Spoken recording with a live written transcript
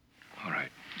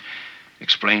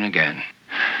Explain again.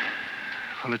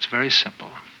 Well, it's very simple.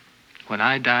 When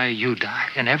I die, you die,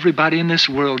 and everybody in this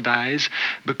world dies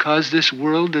because this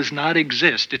world does not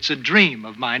exist. It's a dream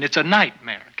of mine. It's a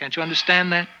nightmare. Can't you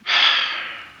understand that?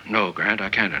 No, Grant, I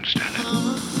can't understand it.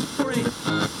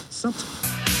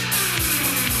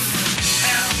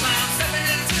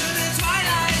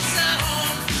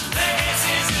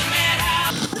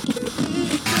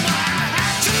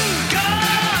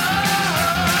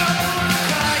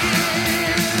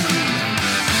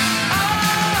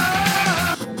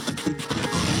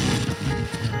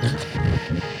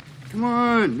 Come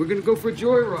on, we're gonna go for a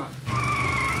joyride.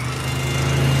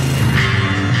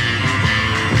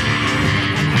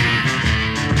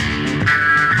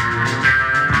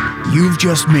 You've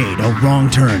just made a wrong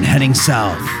turn heading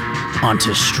south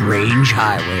onto strange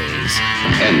highways.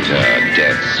 Enter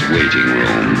death's waiting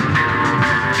room,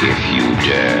 if you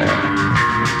dare.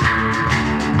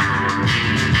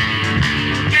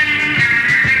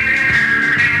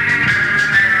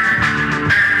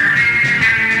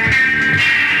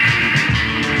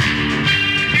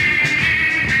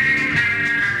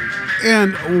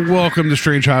 And welcome to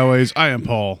Strange Highways. I am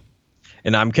Paul.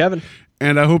 And I'm Kevin.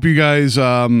 And I hope you guys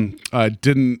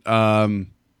didn't, I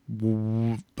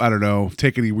don't know,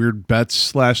 take any weird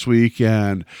bets last week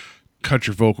and cut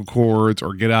your vocal cords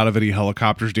or get out of any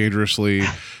helicopters dangerously.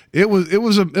 It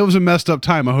was a messed up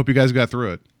time. I hope you guys got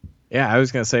through it. Yeah, I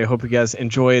was going to say, I hope you guys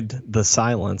enjoyed the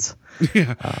silence.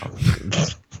 Yeah.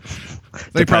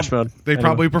 They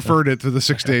probably preferred it to the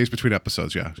 6 days between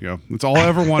episodes. Yeah, it's all I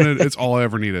ever wanted. It's all I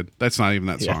ever needed. That's not even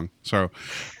that song. So,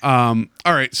 all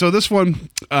right. So this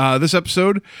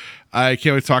episode, I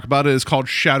can't wait to talk about it. It's called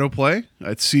Shadow Play.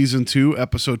 It's season 2,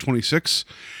 episode 26.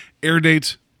 Air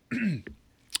date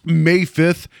May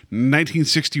 5th,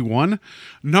 1961.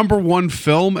 Number 1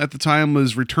 film at the time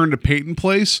was Return to Peyton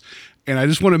Place, and I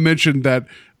just want to mention that.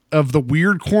 Of the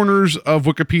weird corners of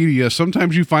Wikipedia,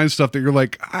 sometimes you find stuff that you're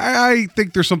like, I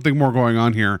think there's something more going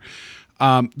on here.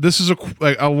 This is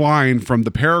a line from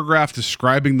the paragraph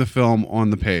describing the film on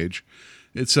the page.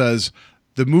 It says,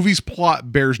 the movie's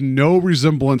plot bears no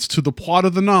resemblance to the plot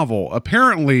of the novel.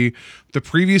 Apparently, the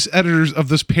previous editors of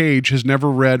this page has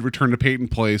never read Return to Peyton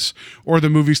Place, or the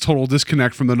movie's total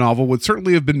disconnect from the novel would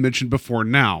certainly have been mentioned before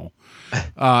now.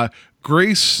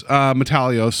 Grace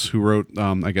Metalios, who wrote,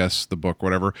 I guess, the book,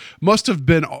 whatever, must have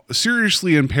been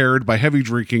seriously impaired by heavy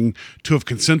drinking to have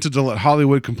consented to let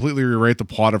Hollywood completely rewrite the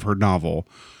plot of her novel.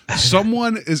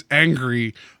 Someone is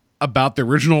angry about the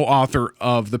original author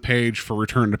of the page for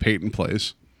Return to Peyton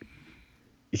Place.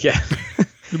 Yeah.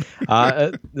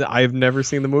 I've never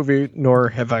seen the movie, nor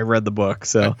have I read the book.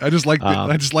 So I just like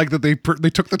that they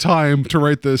took the time to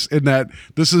write this, and that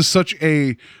this is such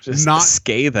a just not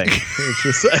scathing. It's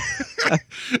just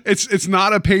it's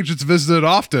not a page that's visited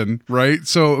often, right?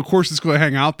 So of course it's going to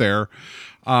hang out there.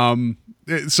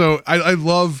 So I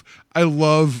love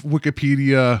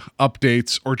Wikipedia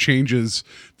updates or changes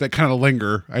that kind of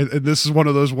linger. This is one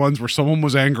of those ones where someone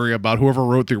was angry about whoever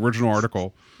wrote the original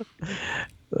article.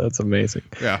 That's amazing.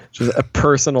 Yeah. Just a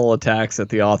personal attacks at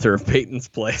the author of Peyton's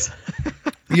Place.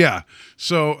 Yeah.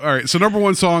 So, all right. So number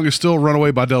 1 song is still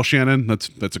Runaway by Del Shannon. That's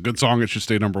a good song. It should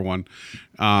stay number 1.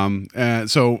 And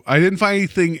so I didn't find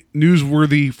anything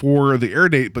newsworthy for the air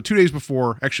date, but 2 days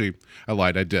before, actually, I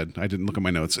lied. I didn't look at my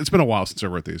notes. It's been a while since I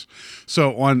wrote these.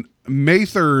 So on May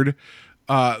 3rd,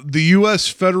 the U.S.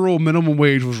 federal minimum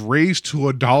wage was raised to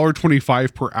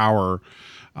 $1.25 per hour.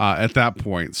 At that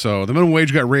point, so the minimum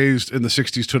wage got raised in the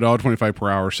 60s to $1.25 per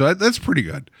hour. So that's pretty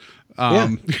good.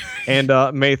 Yeah. And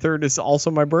May 3rd is also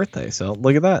my birthday. So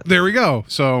look at that. There we go.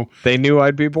 So they knew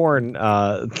I'd be born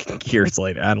years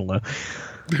later. I don't know.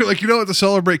 They're like, to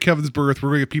celebrate Kevin's birth,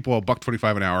 we're going to get people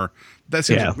 $1.25 an hour. That's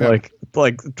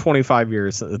like 25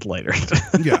 years later.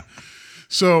 Yeah.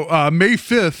 So May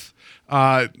 5th.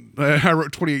 I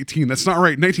wrote 2018. That's not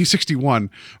right. 1961.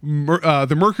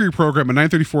 The Mercury program at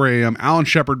 9:34 a.m. Alan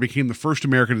Shepard became the first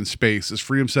American in space as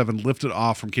Freedom 7 lifted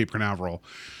off from Cape Canaveral.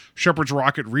 Shepard's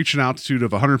rocket reached an altitude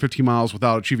of 150 miles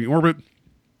without achieving orbit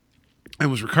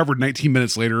and was recovered 19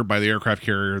 minutes later by the aircraft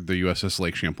carrier, the USS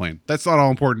Lake Champlain. That's not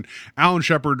all important. Alan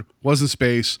Shepard was in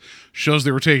space, shows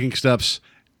they were taking steps,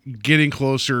 getting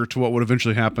closer to what would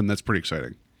eventually happen. That's pretty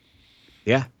exciting.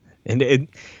 Yeah. And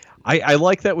I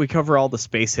like that we cover all the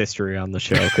space history on the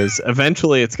show because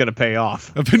eventually it's going to pay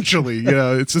off. Eventually,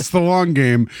 yeah, it's the long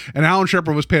game. And Alan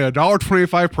Shepard was paid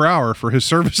 $1.25 per hour for his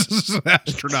services as an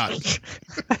astronaut.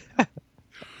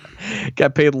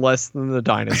 Got paid less than the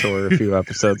dinosaur a few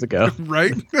episodes ago.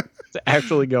 Right? To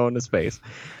actually go into space.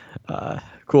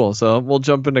 Cool. So we'll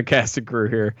jump into cast and crew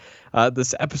here.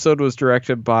 This episode was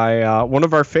directed by one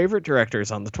of our favorite directors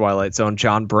on the Twilight Zone,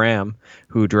 John Bram,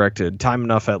 who directed Time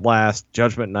Enough at Last,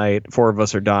 Judgment Night, Four of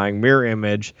Us Are Dying, Mirror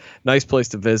Image, Nice Place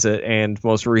to Visit, and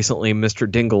most recently, Mr.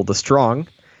 Dingle the Strong.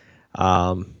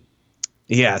 So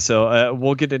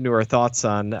we'll get into our thoughts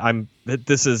on.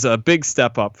 This is a big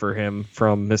step up for him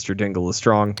from Mr. Dingle the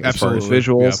Strong as far as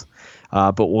visuals,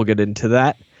 but we'll get into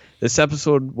that. This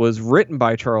episode was written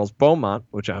by Charles Beaumont,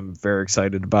 which I'm very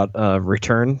excited about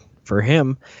return for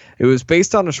him. It was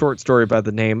based on a short story by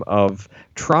the name of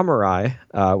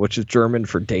Träumerei, which is German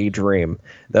for daydream,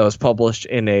 that was published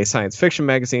in a science fiction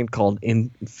magazine called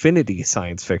Infinity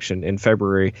Science Fiction in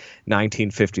February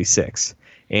 1956.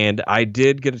 And I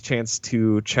did get a chance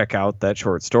to check out that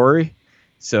short story.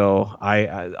 So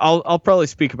I'll probably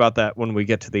speak about that when we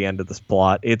get to the end of this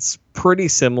plot. It's pretty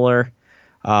similar.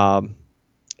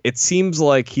 It seems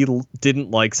like he didn't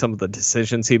like some of the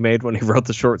decisions he made when he wrote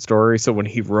the short story. So when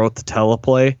he wrote the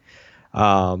teleplay,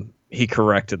 he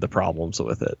corrected the problems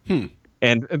with it.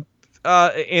 And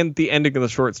the ending of the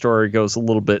short story goes a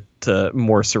little bit to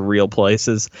more surreal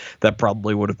places that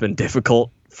probably would have been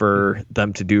difficult for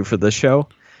them to do for this show.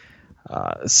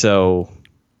 So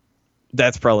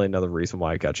that's probably another reason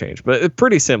why it got changed, but it's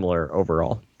pretty similar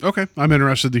overall. Okay. I'm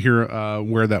interested to hear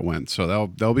where that went. So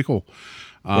that'll be cool.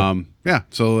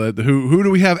 So who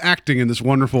do we have acting in this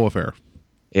wonderful affair?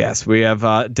 Yes, we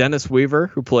have Dennis Weaver,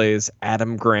 who plays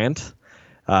Adam Grant.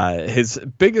 His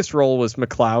biggest role was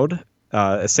McCloud,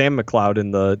 Sam McCloud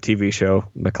in the TV show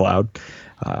McCloud.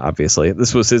 Obviously,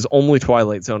 this was his only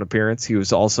Twilight Zone appearance. He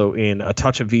was also in A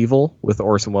Touch of Evil with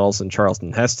Orson Welles and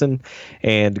Charlton Heston,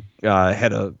 and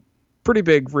had a pretty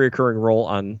big reoccurring role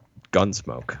on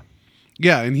Gunsmoke.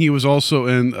 Yeah, and he was also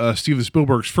in Steven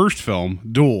Spielberg's first film,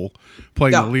 Duel,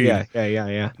 playing the lead.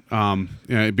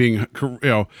 Yeah. Being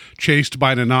chased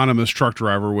by an anonymous truck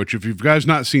driver. Which, if you guys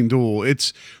not seen Duel,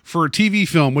 it's for a TV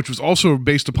film, which was also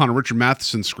based upon a Richard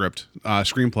Matheson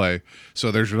screenplay.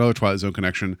 So there's another Twilight Zone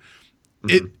connection.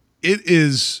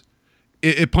 Mm-hmm.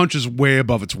 It punches way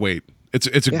above its weight. It's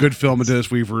a good film, and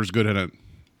Dennis Weaver is good in it.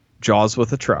 Jaws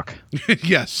with a truck.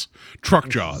 Yes, truck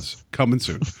Jaws coming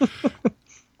soon.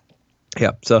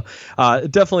 Yep. So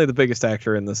definitely the biggest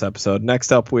actor in this episode.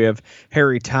 Next up, we have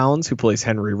Harry Towns, who plays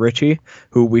Henry Ritchie,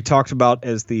 who we talked about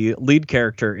as the lead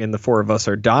character in The Four of Us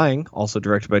Are Dying, also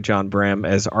directed by John Bram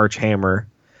as Arch Hammer.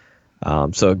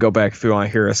 So go back if you want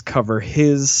to hear us cover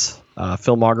his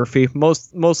filmography,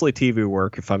 mostly TV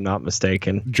work, if I'm not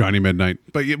mistaken. Johnny Midnight.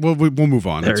 But we'll move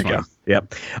on. There we go.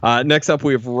 Yep. Next up,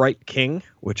 we have Wright King,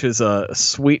 which is a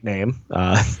sweet name.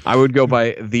 I would go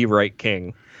by The Wright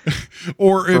King.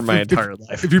 Or for my entire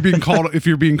life. if you're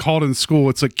being called in school,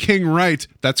 it's like King Wright.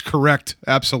 That's correct.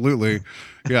 Absolutely.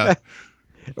 Yeah.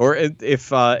 Or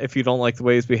if you don't like the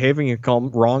way he's behaving, you call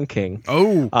him Wrong King.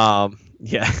 Oh.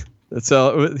 Yeah.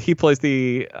 So he plays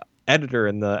the editor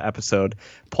in the episode,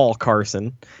 Paul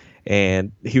Carson,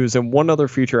 and he was in one other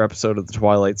future episode of The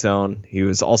Twilight Zone. He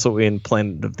was also in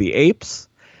Planet of the Apes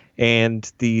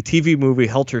and the TV movie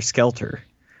Helter Skelter,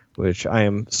 which I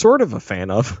am sort of a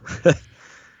fan of.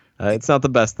 It's not the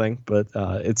best thing, but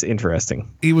it's interesting.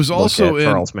 He was also in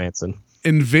Charles Manson.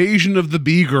 Invasion of the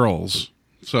Bee Girls.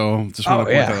 So just want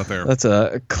to point that out there. That's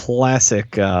a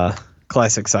classic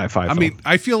sci-fi film. I mean,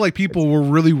 I feel like people were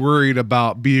really worried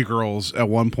about Bee Girls at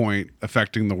one point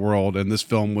affecting the world, and this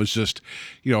film was just,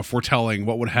 foretelling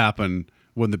what would happen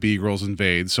when the Bee Girls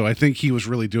invade. So I think he was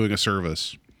really doing a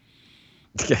service.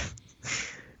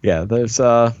 Yeah. There's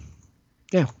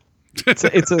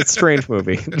It's a strange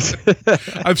movie.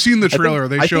 I've seen the trailer.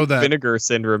 They show that Vinegar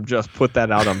Syndrome just put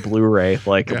that out on Blu-ray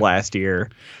last year,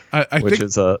 which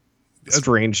is a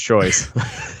strange choice.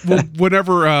 Well,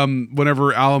 whenever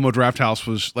Alamo Drafthouse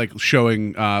was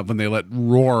showing when they let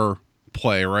Roar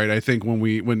play, right? I think when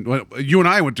you and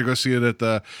I went to go see it at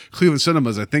the Cleveland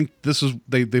Cinemas, I think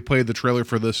they played the trailer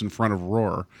for this in front of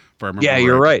Roar. If I remember. Yeah,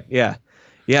 you're right. Yeah.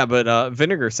 Yeah, but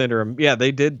Vinegar Syndrome,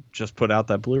 they did just put out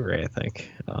that Blu-ray, I think.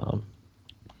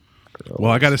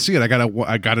 Well, I got to see it. I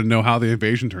got to know how the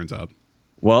invasion turns out.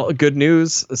 Well, good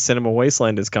news. Cinema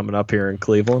Wasteland is coming up here in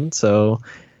Cleveland. So,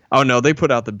 oh no, they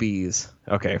put out the Bees.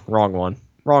 Okay, wrong one.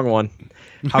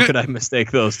 How could I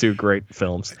mistake those two great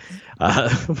films?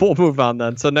 We'll move on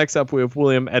then. So next up, we have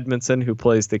William Edmondson, who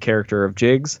plays the character of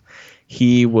Jiggs.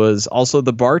 He was also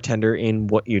the bartender in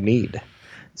What You Need.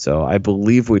 So I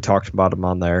believe we talked about him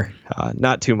on there.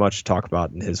 Not too much to talk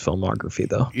about in his filmography,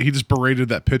 though. He just berated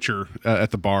that pitcher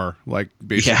at the bar,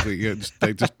 basically. Yeah.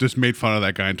 They just made fun of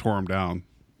that guy and tore him down.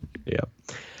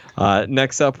 Yeah.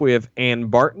 Next up, we have Ann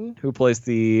Barton, who plays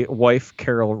the wife,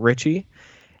 Carol Ritchie.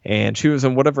 and she was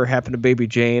in Whatever Happened to Baby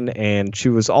Jane, and she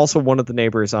was also one of the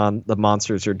neighbors on The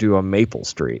Monsters Are Due on Maple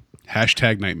Street.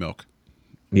 Hashtag Night Milk.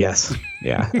 Yes.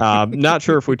 Yeah. Not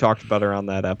sure if we talked about her on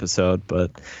that episode,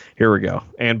 but here we go.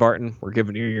 Ann Barton, we're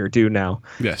giving you your due now.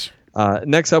 Yes.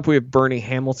 Next up, we have Bernie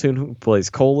Hamilton, who plays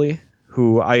Coley,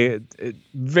 who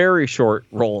very short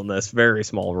role in this, very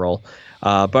small role.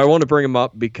 But I want to bring him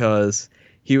up because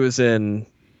he was in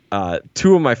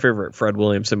two of my favorite Fred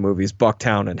Williamson movies,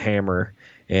 Bucktown and Hammer.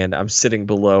 And I'm sitting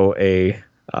below a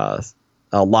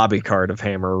lobby card of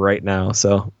Hammer right now.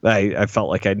 So I felt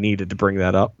like I needed to bring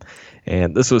that up.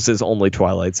 And this was his only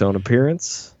Twilight Zone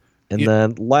appearance. And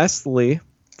then lastly,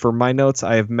 for my notes,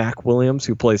 I have Mac Williams,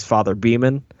 who plays Father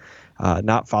Beeman,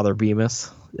 not Father Bemis.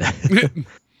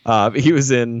 He was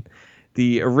in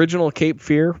the original Cape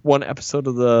Fear, one episode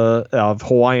of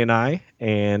Hawaiian Eye,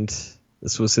 and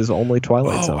this was his only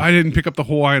Twilight Zone. I didn't pick up the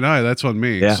Hawaiian Eye. That's on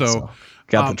me. Yeah, so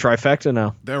got the trifecta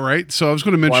now. That right. So I was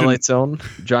going to mention Twilight Zone,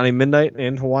 Johnny Midnight,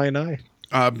 and Hawaiian Eye.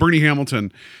 Bernie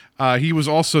Hamilton. He was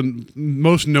also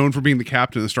most known for being the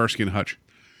captain of Starsky and Hutch.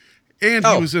 And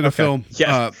he was in a film.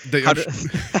 Yeah.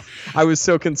 I was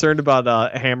so concerned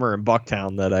about Hammer and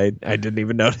Bucktown that I didn't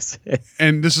even notice it.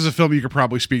 And this is a film you could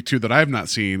probably speak to that I have not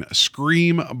seen.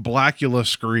 Scream, Blackula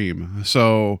Scream.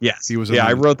 So yes, he was.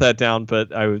 I wrote that down,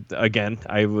 but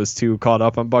I was too caught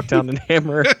up on Bucktown and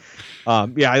Hammer.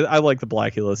 I like the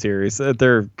Blackula series.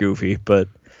 They're goofy, but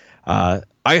I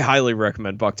highly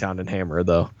recommend Bucktown and Hammer,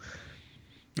 though.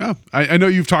 Oh, I know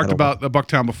you've talked about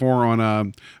Bucktown before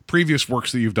on previous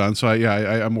works that you've done, so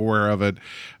I'm aware of it.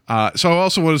 So I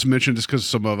also wanted to mention, just because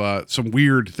some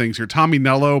weird things here. Tommy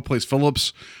Nello plays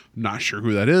Phillips. I'm not sure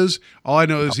who that is. All I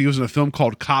know is he was in a film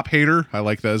called Cop Hater. I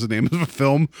like that as the name of a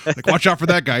film. Like, watch out for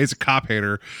that guy. He's a cop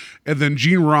hater. And then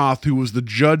Gene Roth, who was the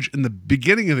judge in the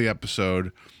beginning of the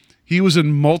episode, he was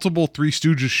in multiple Three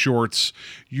Stooges shorts,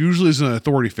 usually as an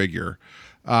authority figure.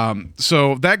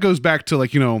 So that goes back to,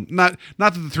 like, not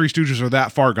that the Three Stooges are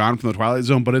that far gone from the Twilight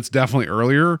Zone, but it's definitely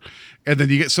earlier. And then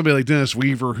you get somebody like Dennis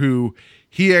Weaver, who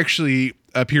he actually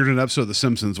appeared in an episode of The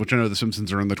Simpsons, which I know The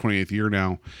Simpsons are in the 28th year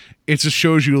now. It just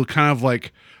shows you kind of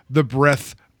like the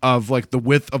breadth of, like, the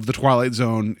width of the Twilight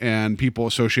Zone and people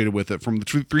associated with it, from the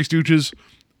Three Stooges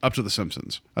up to The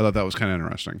Simpsons. I thought that was kind of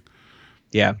interesting.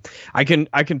 Yeah, I can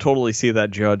totally see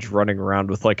that judge running around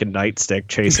with, like, a nightstick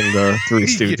chasing the Three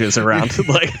Stooges around.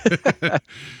 Like,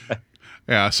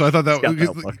 yeah. So I thought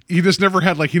that he just never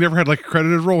had a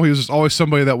credited role. He was just always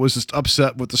somebody that was just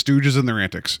upset with the Stooges and their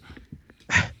antics.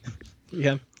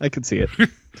 Yeah, I could see it.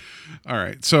 All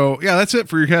right. So yeah, that's it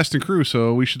for your cast and crew.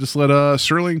 So we should just let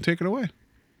Sterling take it away.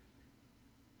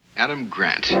 Adam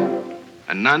Grant,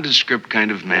 a nondescript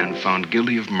kind of man found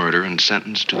guilty of murder and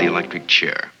sentenced to the electric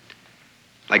chair.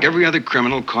 Like every other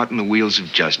criminal caught in the wheels of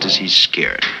justice, he's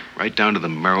scared, right down to the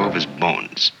marrow of his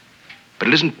bones. But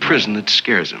it isn't prison that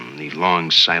scares him, the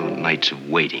long, silent nights of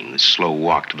waiting, the slow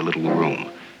walk to the little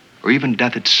room, or even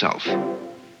death itself.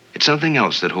 It's something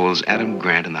else that holds Adam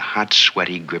Grant in the hot,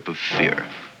 sweaty grip of fear.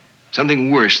 Something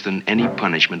worse than any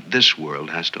punishment this world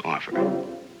has to offer.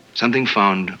 Something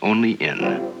found only in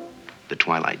the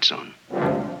Twilight Zone.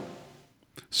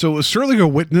 So was Sterling a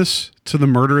witness to the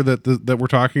murder that we're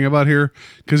talking about here?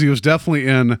 Because he was definitely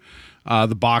in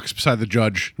the box beside the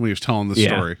judge when he was telling the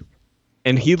story.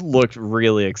 And he looked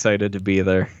really excited to be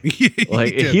there.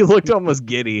 He looked almost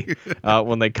giddy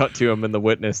when they cut to him in the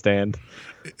witness stand.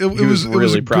 He was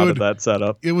really proud of that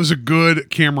setup. It was a good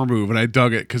camera move, and I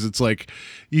dug it, because it's like,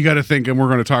 you got to think, and we're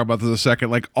going to talk about this in a second,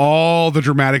 like all the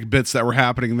dramatic bits that were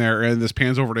happening there, and this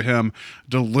pans over to him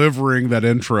delivering that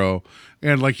intro.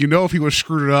 And, like, if he was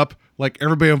screwed it up, like,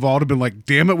 everybody involved had been like,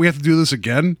 damn it, we have to do this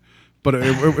again. But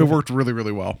it worked really,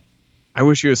 really well. I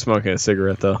wish he was smoking a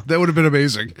cigarette, though. That would have been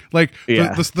amazing. Like,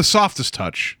 the softest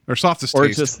touch, or softest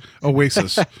taste,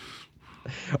 Oasis.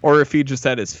 Or if he just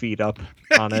had his feet up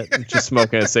on it, just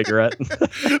smoking a cigarette.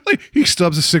 Like, he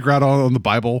stubs a cigarette on the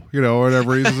Bible, or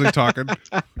whatever he's like talking.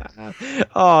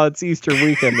 Oh, it's Easter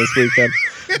weekend this weekend.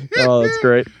 Oh, that's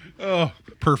great. Oh,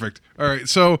 perfect. All right,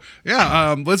 so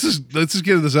yeah, let's just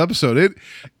get into this episode.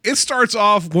 It starts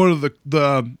off one of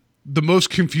the most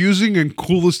confusing and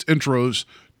coolest intros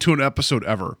to an episode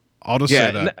ever. I'll just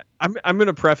say that. I'm going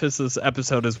to preface this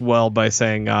episode as well by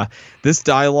saying this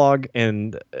dialogue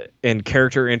and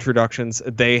character introductions,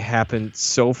 they happen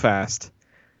so fast.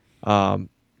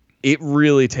 It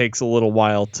really takes a little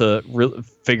while to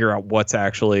figure out what's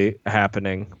actually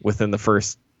happening within the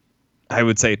first, I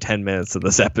would say, 10 minutes of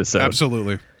this episode.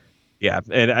 Absolutely. Yeah,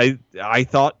 and I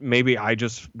thought maybe I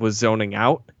just was zoning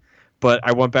out, but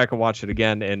I went back and watched it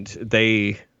again, and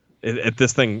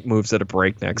this thing moves at a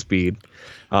breakneck speed.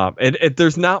 And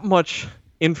there's not much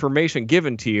information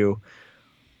given to you,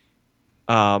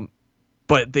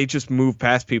 but they just move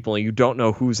past people, and you don't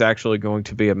know who's actually going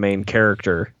to be a main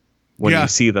character when you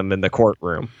see them in the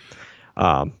courtroom.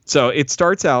 So it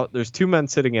starts out, there's two men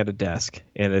sitting at a desk,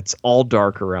 and it's all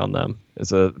dark around them.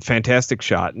 It's a fantastic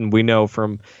shot, and we know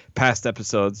from past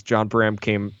episodes, John Bram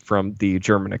came from the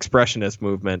German Expressionist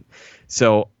movement,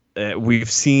 so we've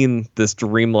seen this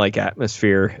dreamlike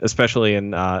atmosphere, especially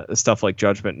in stuff like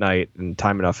Judgment Night and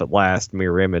Time Enough at Last,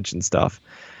 Mirror Image and stuff.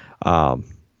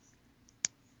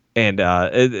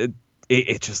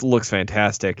 It just looks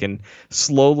fantastic. And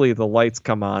slowly the lights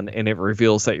come on and it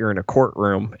reveals that you're in a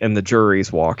courtroom and the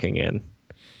jury's walking in.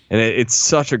 And it's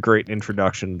such a great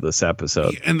introduction to this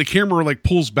episode. And the camera like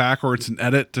pulls back, or it's an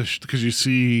edit because you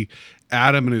see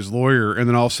Adam and his lawyer, and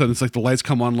then all of a sudden it's like the lights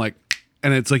come on, like,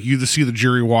 and it's like you just see the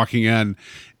jury walking in,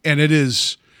 and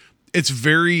it's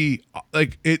very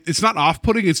like it's not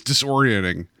off-putting, it's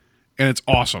disorienting, and it's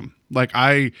awesome. Like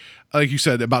you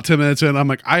said, about 10 minutes in, I'm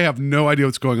like, I have no idea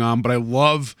what's going on, but I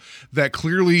love that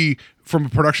clearly from a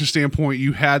production standpoint,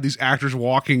 you had these actors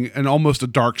walking in almost a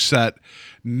dark set,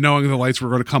 knowing the lights were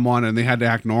going to come on and they had to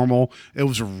act normal. It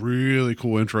was a really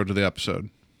cool intro to the episode.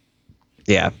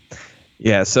 Yeah.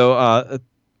 Yeah. So,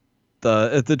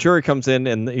 the jury comes in,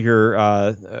 and your,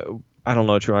 I don't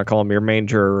know what you want to call him, your main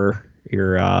juror,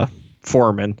 your,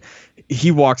 foreman,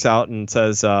 he walks out and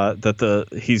says, that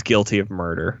he's guilty of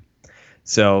murder.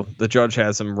 So the judge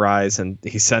has him rise, and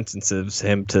he sentences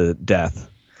him to death.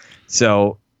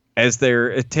 So as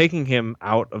they're taking him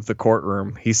out of the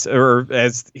courtroom,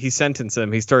 as he sentences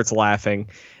him, he starts laughing,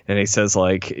 and he says,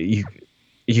 like,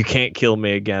 you can't kill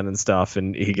me again and stuff.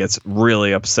 And he gets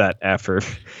really upset after.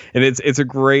 And it's a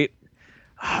great,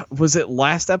 was it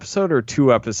last episode or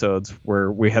 2 episodes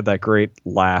where we had that great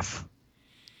laugh?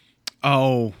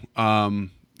 Oh,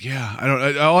 yeah, I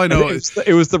don't. All I know is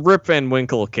it was the Rip Van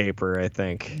Winkle caper, I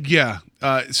think. Yeah.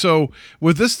 So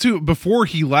with this too, before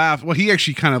he laughed, well, he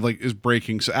actually kind of like is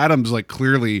breaking. So Adam's like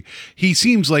clearly, he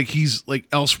seems like he's like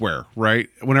elsewhere, right?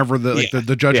 Whenever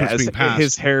the judgment's being passed,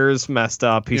 his hair's messed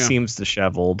up. He seems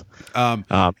disheveled.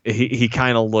 He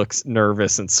kind of looks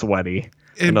nervous and sweaty.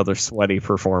 Another sweaty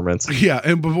performance.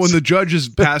 Yeah, but when the judge is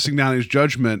passing down his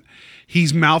judgment,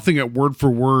 he's mouthing it word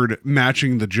for word,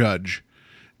 matching the judge.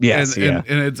 Yes, and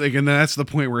it's like, and that's the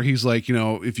point where he's like,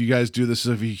 if you guys do this,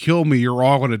 if you kill me, you're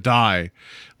all going to die.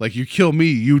 Like, you kill me,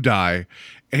 you die.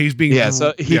 And he's being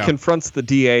so he confronts the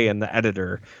DA and the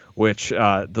editor, which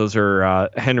those are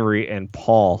Henry and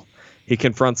Paul. He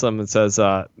confronts them and says,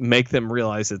 "Make them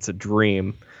realize it's a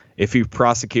dream. If you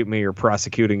prosecute me, you're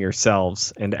prosecuting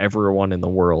yourselves and everyone in the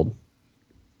world."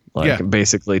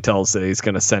 Basically tells that he's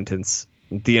going to sentence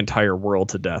the entire world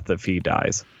to death if he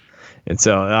dies. And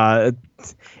so,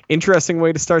 interesting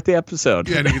way to start the episode.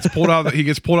 Yeah, and he gets pulled out. He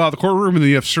gets pulled out of the courtroom, and then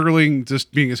you have Serling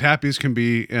just being as happy as can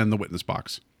be in the witness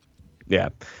box. Yeah.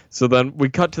 So then we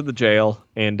cut to the jail,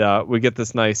 and we get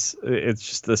this nice. It's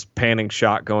just this panning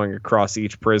shot going across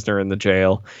each prisoner in the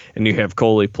jail, and you have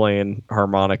Coley playing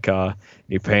harmonica.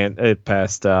 You pan it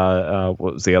past what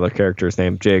was the other character's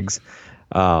name? Jiggs.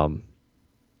 And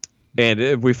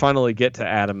we finally get to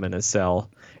Adam in his cell.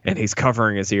 And he's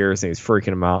covering his ears, and he's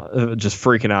freaking him out, just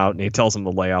freaking out. And he tells him to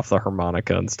lay off the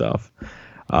harmonica and stuff.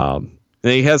 And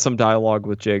he has some dialogue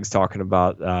with Jiggs talking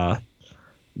about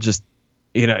just,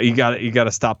 you got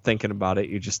to stop thinking about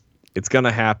it. It's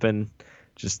gonna happen.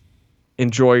 Just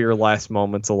enjoy your last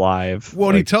moments alive. Well,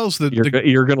 he tells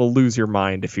you're gonna lose your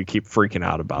mind if you keep freaking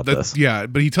out about this. Yeah,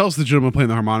 but he tells the gentleman playing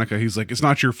the harmonica, he's like, "It's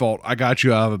not your fault. I got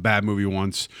you out of a bad movie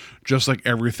once, just like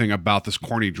everything about this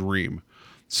corny dream."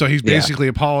 So he's basically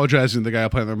apologizing to the guy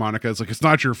playing the harmonica. It's like, it's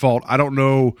not your fault. I don't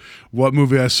know what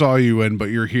movie I saw you in, but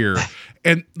you're here.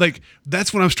 And like,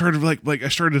 that's when I started I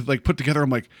started to put together, I'm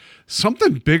like,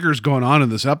 something bigger is going on in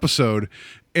this episode.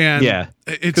 And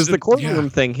because the courtroom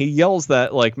thing, he yells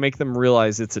that, like, make them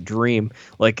realize it's a dream.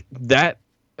 Like that,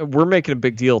 we're making a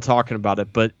big deal talking about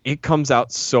it, but it comes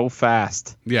out so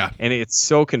fast. Yeah. And it's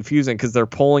so confusing because they're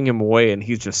pulling him away and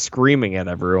he's just screaming at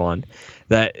everyone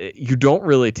that you don't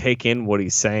really take in what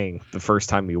he's saying the first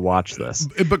time you watch this.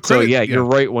 But you're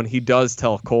right. When he does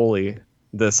tell Coley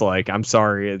this, like, I'm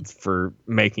sorry for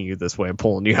making you this way and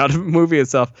pulling you out of a movie and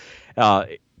stuff,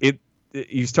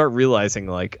 you start realizing,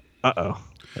 like, uh-oh.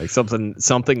 Like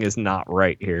something is not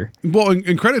right here. Well,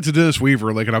 and credit to Dennis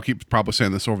Weaver, like, and I'll keep probably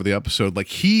saying this over the episode, like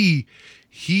he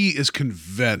is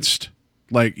convinced.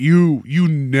 Like you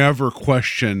never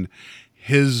question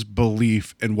his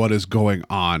belief in what is going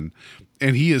on,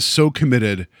 and he is so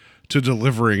committed to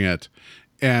delivering it.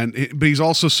 But he's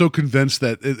also so convinced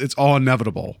that it's all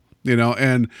inevitable. you know,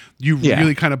 and you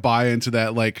really kind of buy into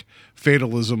that like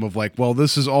fatalism of like, well,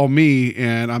 this is all me,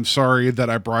 and I'm sorry that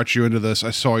I brought you into this.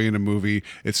 I saw you in a movie.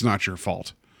 It's not your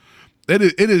fault.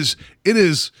 It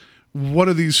is one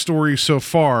of these stories so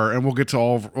far, and we'll get to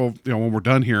all when we're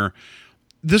done here.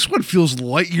 This one feels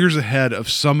light years ahead of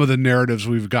some of the narratives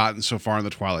we've gotten so far in the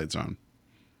Twilight Zone.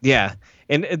 Yeah.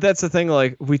 And that's the thing,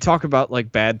 like, we talk about,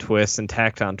 like, bad twists and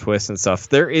tacked on twists and stuff.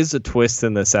 There is a twist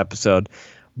in this episode,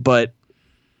 but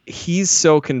he's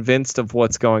so convinced of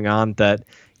what's going on that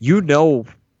you know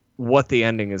what the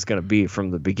ending is going to be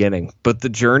from the beginning. But the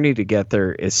journey to get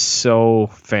there is so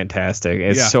fantastic.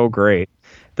 It's so great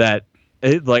that,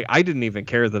 I didn't even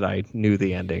care that I knew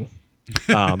the ending.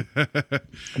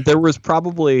 There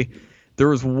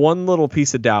was one little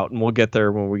piece of doubt, and we'll get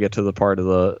there when we get to the part of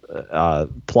the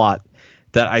plot,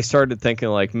 that I started thinking,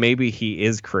 like, maybe he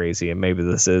is crazy and maybe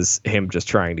this is him just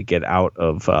trying to get out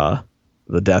of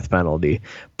the death penalty.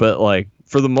 But, like,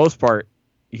 for the most part,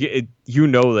 you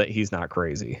know that he's not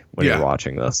crazy when you're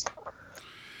watching this.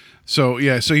 So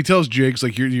he tells Jiggs,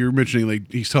 like you're mentioning,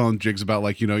 like he's telling Jiggs about,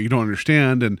 like, you know, you don't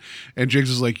understand, and Jiggs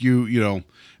is like, you know,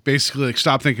 basically like,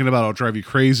 stop thinking about it, I'll drive you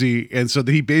crazy. And so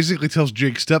he basically tells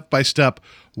Jiggs step by step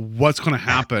what's going to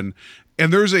happen.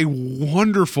 And there's a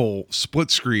wonderful split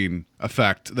screen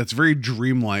effect that's very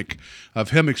dreamlike of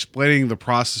him explaining the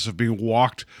process of being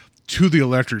walked to the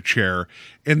electric chair.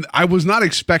 And I was not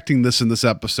expecting this in this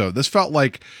episode. This felt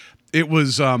like it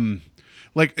was some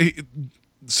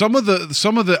of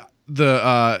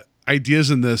the ideas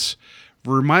in this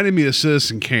reminded me of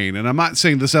Citizen Kane. And I'm not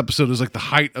saying this episode is like the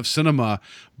height of cinema,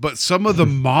 but some of the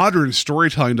modern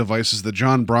storytelling devices that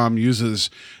John Bram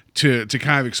uses to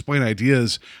kind of explain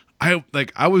ideas, I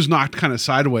was knocked kind of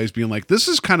sideways, being like, this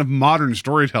is kind of modern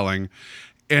storytelling,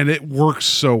 and it works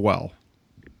so well.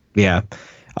 Yeah.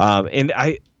 And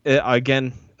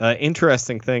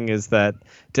interesting thing is that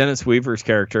Dennis Weaver's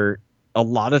character a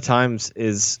lot of times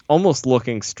is almost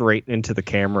looking straight into the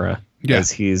camera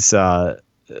as he's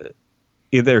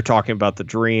either talking about the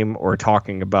dream or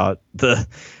talking about the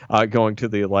going to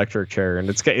the electric chair, and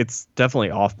it's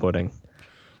definitely off-putting.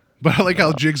 But I like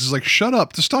how Jiggs is like, shut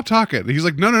up, just stop talking. And he's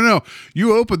like, no,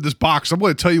 you opened this box. I'm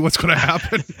going to tell you what's going to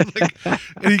happen.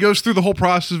 And he goes through the whole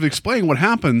process of explaining what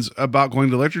happens about going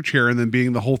to the electric chair, and then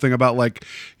being the whole thing about like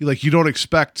you don't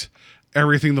expect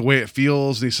everything the way it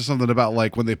feels. And he says something about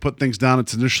like when they put things down,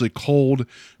 it's initially cold,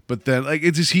 but then like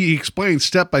it's just, he explains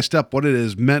step by step what it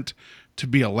is meant to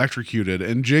be electrocuted.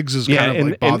 And Jiggs is kind of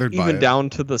like bothered by it. Even down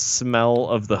to the smell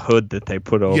of the hood that they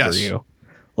put over you.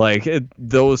 Like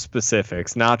those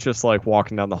specifics, not just like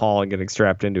walking down the hall and getting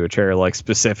strapped into a chair, like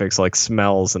specifics, like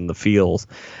smells and the feels.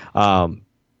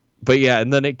 But yeah,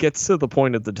 and then it gets to the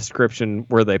point of the description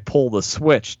where they pull the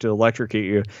switch to electrocute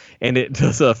you, and it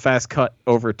does a fast cut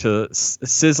over to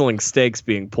sizzling steaks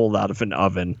being pulled out of an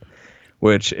oven,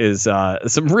 which is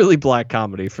some really black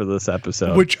comedy for this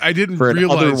episode. Which I didn't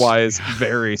realize. An otherwise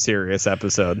very serious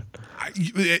episode.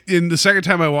 In the second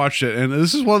time I watched it, and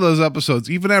this is one of those episodes,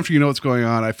 even after you know what's going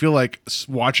on, I feel like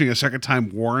watching a second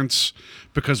time warrants,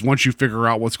 because once you figure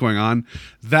out what's going on,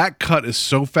 that cut is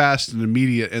so fast and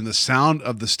immediate, and the sound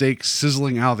of the steak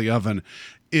sizzling out of the oven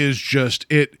is just,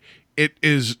 it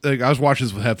is, like, I was watching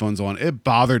this with headphones on, it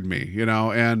bothered me, you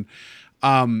know, and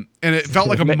it felt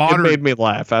like a modern. It made me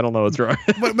laugh. I don't know what's wrong,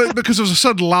 but because it was a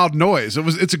sudden loud noise.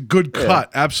 It's a good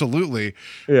cut, absolutely.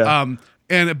 Yeah.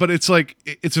 But it's like,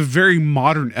 it's a very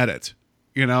modern edit,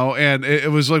 you know, and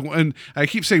it was like, and I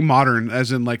keep saying modern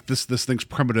as in like this thing's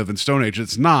primitive and Stone Age.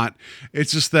 It's not.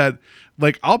 It's just that,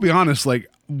 like, I'll be honest, like,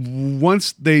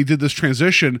 once they did this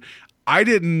transition, I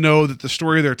didn't know that the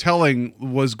story they're telling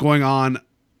was going on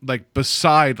like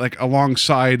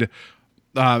alongside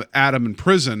Adam in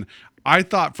prison. I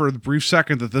thought for a brief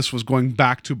second that this was going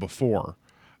back to before,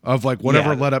 of like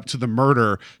whatever led up to the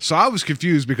murder. So I was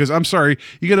confused, because I'm sorry,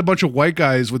 you get a bunch of white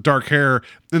guys with dark hair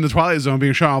in the Twilight Zone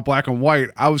being shot in black and white.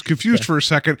 I was confused for a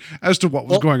second as to what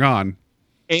was going on.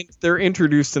 And they're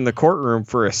introduced in the courtroom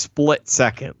for a split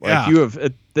second. Like you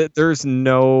have, there's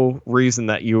no reason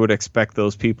that you would expect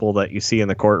those people that you see in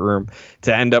the courtroom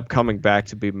to end up coming back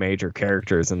to be major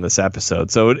characters in this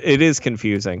episode. So it is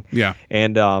confusing. Yeah.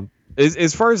 And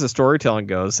as far as the storytelling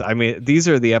goes, I mean, these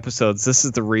are the episodes. This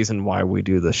is the reason why we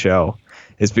do the show,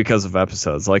 is because of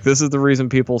episodes. Like, this is the reason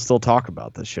people still talk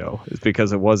about this show, is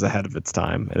because it was ahead of its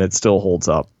time and it still holds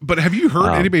up. But have you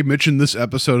heard anybody mention this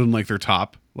episode in like their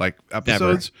top like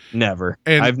episodes? Never.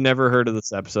 And I've never heard of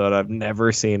this episode. I've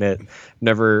never seen it.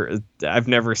 I've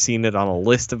never seen it on a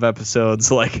list of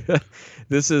episodes. Like,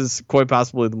 this is quite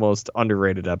possibly the most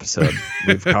underrated episode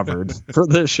we've covered for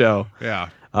this show. Yeah.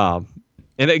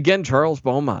 And again, Charles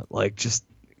Beaumont, like, just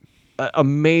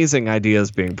amazing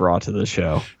ideas being brought to the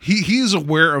show. He is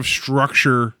aware of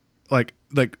structure like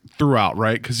throughout,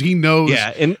 right? Because he knows.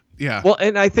 Yeah, and yeah. Well,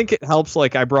 and I think it helps.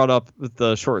 Like I brought up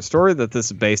the short story that this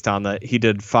is based on that he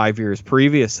did 5 years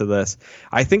previous to this.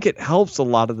 I think it helps a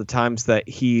lot of the times that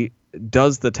he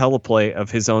does the teleplay of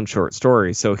his own short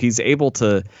story, so he's able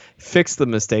to fix the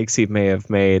mistakes he may have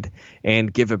made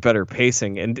and give it better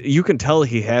pacing. And you can tell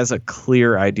he has a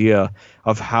clear idea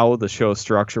of how the show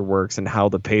structure works and how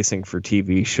the pacing for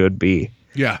TV should be.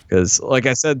 Yeah, because like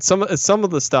I said, some of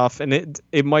the stuff, and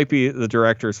it might be the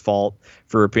director's fault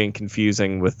for it being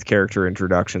confusing with character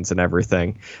introductions and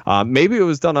everything. Maybe it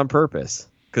was done on purpose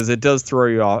because it does throw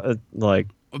you off, like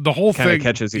the whole thing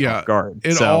catches you off guard.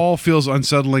 It all feels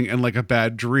unsettling and like a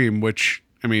bad dream. Which,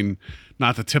 I mean,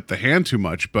 not to tip the hand too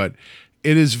much, but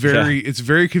it is it's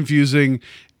very confusing.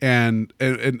 And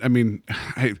I mean,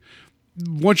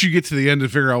 once you get to the end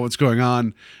and figure out what's going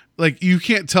on, like you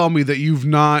can't tell me that you've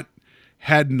not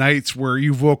had nights where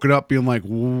you've woken up being like,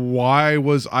 why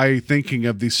was I thinking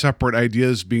of these separate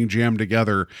ideas being jammed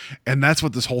together? And that's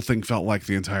what this whole thing felt like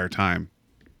the entire time.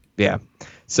 Yeah.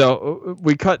 So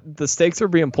the steaks are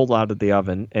being pulled out of the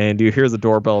oven and you hear the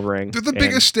doorbell ring. They're the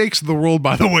biggest steaks in the world,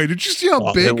 by the way. Did you see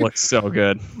how big? They look so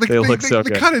good. They look so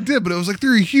good. They kind of did, but it was like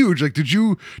they're huge. Like, did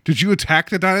you attack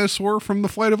the dinosaur from the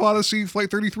Flight of Odyssey, Flight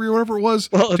 33 or whatever it was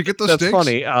to get those steaks? That's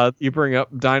funny. You bring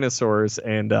up dinosaurs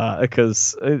and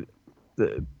because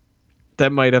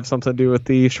that might have something to do with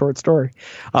the short story.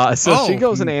 She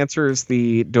goes and answers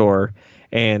the door,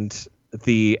 and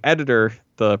the editor,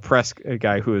 the press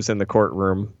guy who is in the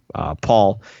courtroom,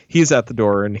 Paul, he's at the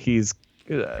door, and he's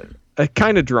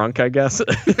kind of drunk, I guess.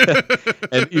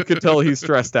 And you could tell he's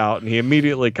stressed out, and he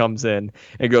immediately comes in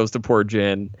and goes to pour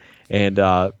gin, and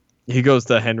he goes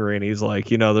to Henry, and he's like,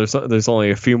 there's only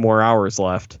a few more hours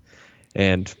left,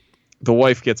 and the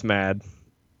wife gets mad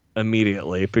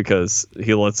immediately because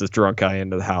he lets this drunk guy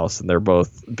into the house, and they're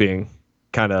both being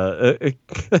kind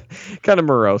of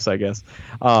morose, I guess.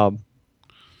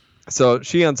 So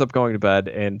she ends up going to bed,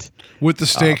 and with the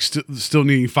steaks still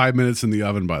needing 5 minutes in the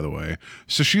oven, by the way.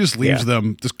 So she just leaves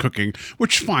them just cooking,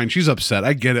 which fine. She's upset.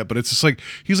 I get it, but it's just like,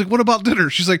 he's like, what about dinner?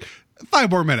 She's like,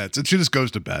 5 more minutes, and she just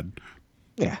goes to bed.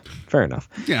 Yeah, fair enough.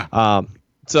 Yeah.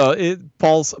 So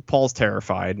Paul's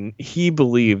terrified, and he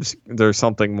believes there's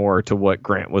something more to what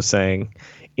Grant was saying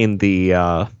in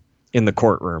the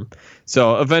courtroom.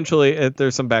 So eventually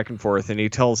there's some back and forth, and he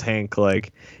tells Hank,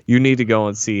 like, you need to go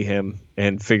and see him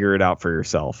and figure it out for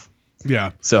yourself.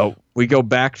 Yeah. So we go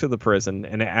back to the prison,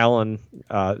 and Adam,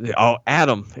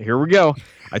 here we go.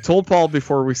 I told Paul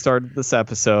before we started this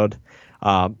episode,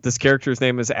 this character's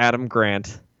name is Adam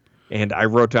Grant. And I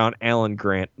wrote down Alan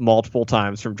Grant multiple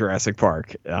times from Jurassic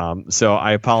Park. So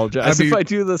I apologize if I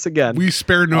do this again. We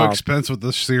spare no expense with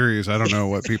this series. I don't know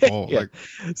what people like.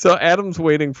 So Adam's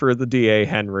waiting for the DA,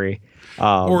 Henry.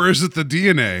 Or is it the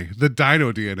DNA, the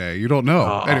dino DNA? You don't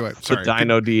know. Anyway, sorry. The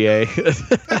dino DA.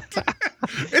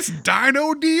 It's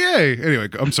Dino DA. Anyway,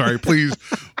 I'm sorry. Please,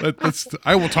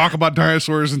 I will talk about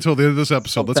dinosaurs until the end of this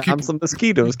episode. Sometimes the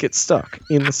mosquitoes get stuck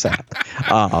in the sap.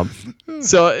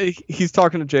 So he's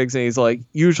talking to Jiggs, and he's like,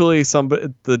 usually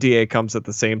the DA comes at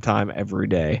the same time every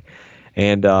day,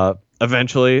 and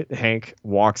eventually Hank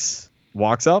walks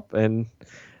up, and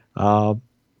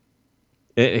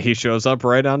he shows up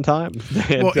right on time.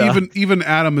 And, well, even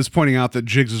Adam is pointing out that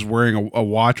Jiggs is wearing a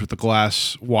watch with a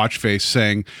glass watch face,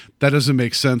 saying that doesn't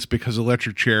make sense because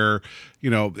electric chair.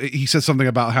 He said something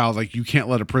about how like you can't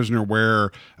let a prisoner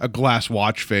wear a glass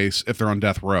watch face if they're on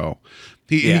death row.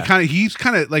 He's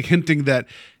kind of like hinting that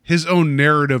his own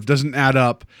narrative doesn't add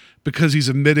up because he's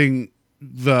admitting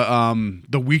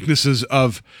the weaknesses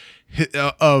of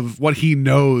what he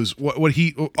knows,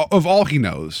 of all he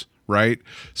knows. Right.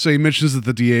 So he mentions that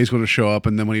the DA is going to show up.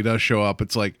 And then when he does show up,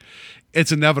 it's like,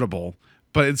 it's inevitable,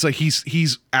 but it's like,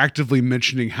 he's actively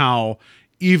mentioning how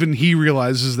even he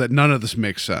realizes that none of this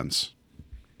makes sense.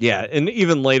 Yeah. And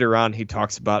even later on, he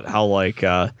talks about how like,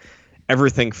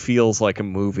 everything feels like a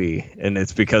movie, and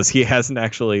it's because he hasn't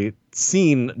actually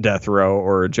seen death row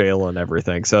or jail and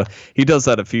everything. So he does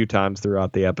that a few times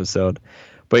throughout the episode,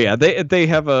 but yeah, they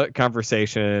have a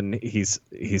conversation. He's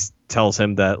tells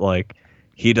him that like,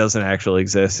 he doesn't actually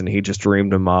exist and he just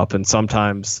dreamed him up. And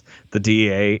sometimes the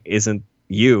DA isn't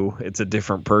you, it's a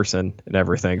different person and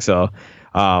everything. So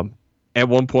at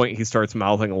one point he starts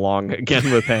mouthing along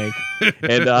again with Hank,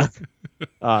 and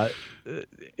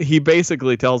he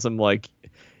basically tells him like,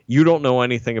 you don't know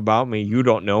anything about me. You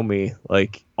don't know me.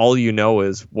 Like all you know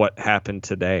is what happened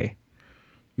today.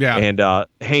 Yeah. And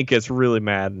Hank gets really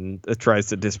mad and tries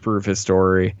to disprove his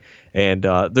story. And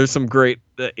there's some great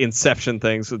Inception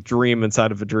things with dream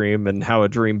inside of a dream and how a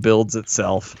dream builds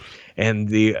itself. And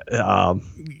the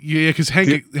because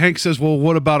Hank says, well,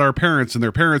 what about our parents and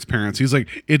their parents' parents? He's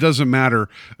like, it doesn't matter.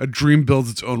 A dream builds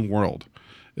its own world,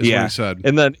 is what he said.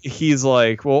 And then he's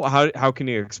like, well, how can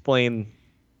you explain,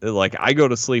 like, I go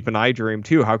to sleep and I dream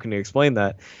too. How can you explain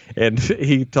that? And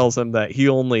he tells him that he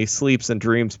only sleeps and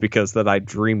dreams because that I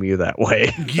dream you that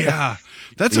way. Yeah.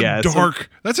 That's a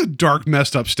dark,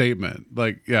 messed up statement.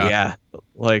 Like, yeah.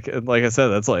 Like I said,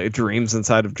 that's like dreams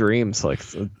inside of dreams. Like,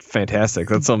 fantastic.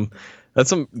 That's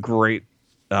some great,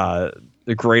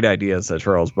 great ideas that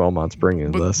Charles Beaumont's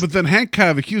bringing to this. But then Hank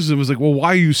kind of accuses him, was like, well,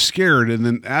 why are you scared? And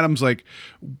then Adam's like,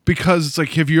 because it's like,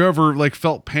 have you ever like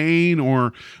felt pain,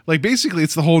 or like, basically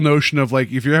it's the whole notion of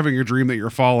like, if you're having a dream that you're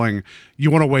falling, you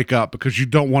want to wake up because you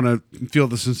don't want to feel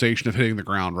the sensation of hitting the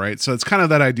ground, right? So it's kind of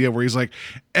that idea where he's like,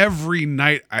 every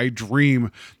night I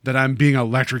dream that I'm being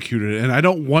electrocuted and I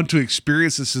don't want to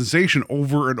experience the sensation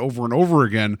over and over and over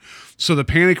again. So the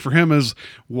panic for him is,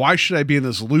 why should I be in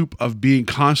this loop of being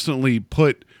constantly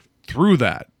put through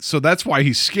that? So that's why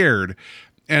he's scared.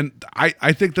 And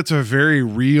I think that's a very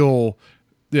real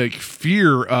like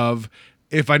fear of,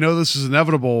 if I know this is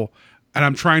inevitable and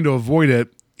I'm trying to avoid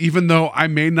it, even though I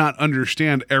may not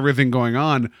understand everything going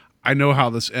on, I know how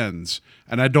this ends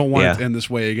and I don't want it to end this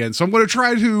way again. So I'm going to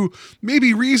try to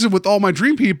maybe reason with all my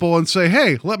dream people and say,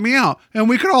 hey, let me out and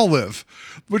we could all live,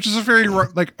 which is a very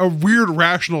like a weird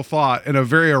rational thought and a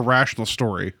very irrational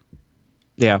story.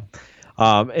 Yeah.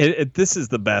 This is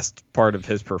the best part of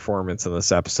his performance in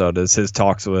this episode, is his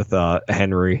talks with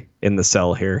Henry in the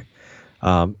cell here.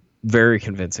 Very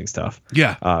convincing stuff.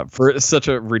 Yeah. For such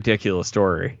a ridiculous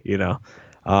story, you know?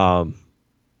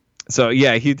 So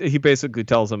yeah, he basically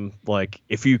tells him, like,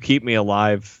 if you keep me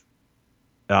alive,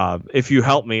 if you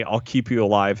help me, I'll keep you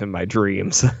alive in my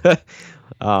dreams.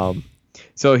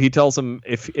 So he tells him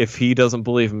if he doesn't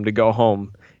believe him to go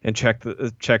home and check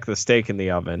the steak in the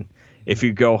oven. If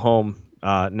you go home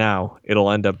now,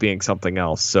 it'll end up being something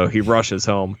else. So he rushes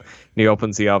home and he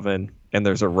opens the oven and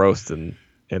there's a roast in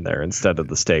there instead of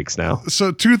the steaks now.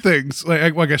 So two things,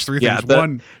 like, well, I guess three things.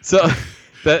 One,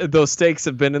 those steaks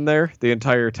have been in there the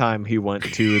entire time he went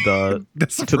to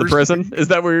the prison. Is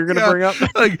that what you're going to bring up?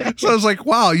 Like, so I was like,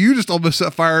 wow, you just almost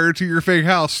set fire to your fake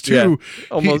house too.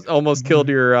 Yeah. Almost killed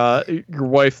your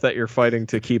wife that you're fighting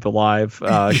to keep alive,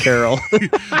 Carol.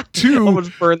 Two,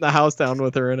 almost burned the house down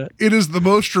with her in it. It is the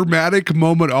most dramatic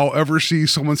moment I'll ever see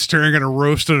someone staring at a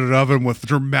roast in an oven with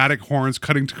dramatic horns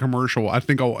cutting to commercial. I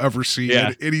think I'll ever see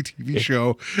in any TV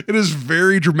show. It is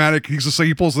very dramatic. He's just like,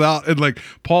 he pulls it out and like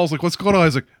Paul's like, what's going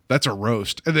on? He's like, that's a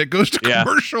roast, and then it goes to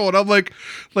commercial, and I'm like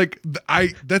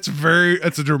that's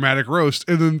a dramatic roast.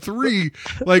 And then three,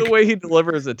 like the way he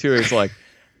delivers it too, he's like,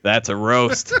 that's a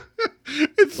roast.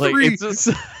 It's like, three. It's just...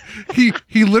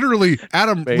 he literally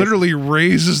literally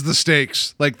raises the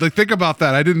stakes. Like think about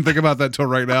that. I didn't think about that till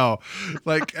right now.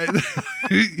 Like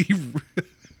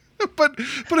But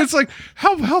it's like,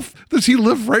 how does he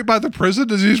live right by the prison?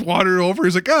 Does he just wander over?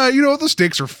 He's like, the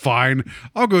steaks are fine.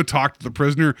 I'll go talk to the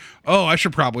prisoner. Oh, I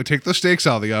should probably take the steaks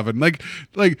out of the oven. Like,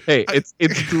 hey,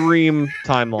 it's dream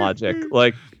time logic.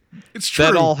 Like, it's true.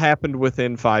 That all happened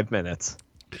within 5 minutes.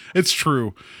 It's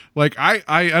true. Like,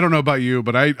 I don't know about you,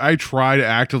 but I try to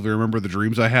actively remember the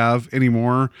dreams I have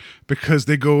anymore because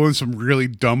they go in some really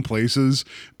dumb places,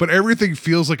 but everything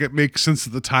feels like it makes sense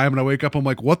at the time. And I wake up, I'm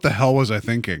like, what the hell was I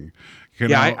thinking?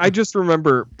 I just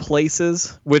remember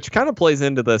places, which kind of plays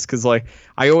into this because, like,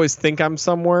 I always think I'm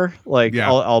somewhere. Like,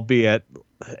 I'll be at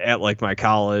like my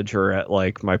college or at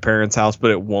like my parents' house,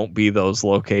 but it won't be those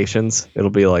locations. It'll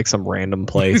be like some random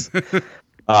place.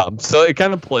 So it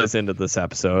kind of plays into this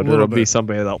episode. It'll be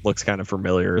somebody that looks kind of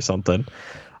familiar or something.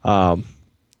 But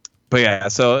yeah,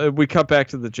 so we cut back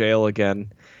to the jail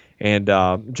again, and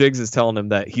Jiggs is telling him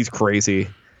that he's crazy,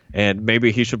 and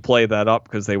maybe he should play that up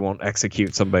because they won't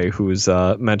execute somebody who's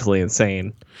mentally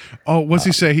insane. Oh, what's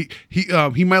he say?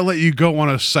 He might let you go on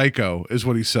a psycho, is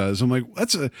what he says. I'm like,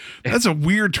 that's a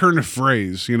weird turn of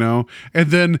phrase, you know.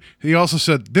 And then he also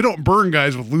said they don't burn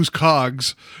guys with loose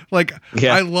cogs. Like,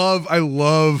 I love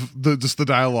the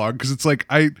dialogue because it's like,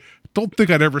 I don't think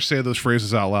I'd ever say those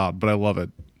phrases out loud, but I love it.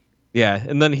 Yeah,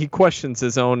 and then he questions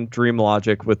his own dream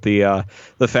logic with the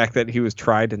fact that he was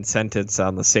tried and sentenced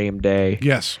on the same day.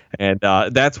 Yes, and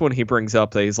that's when he brings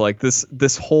up that he's like,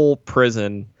 this whole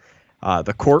prison,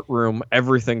 the courtroom,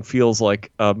 everything feels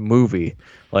like a movie.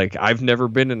 Like, I've never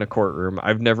been in a courtroom,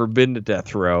 I've never been to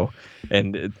death row,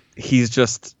 and he's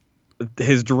just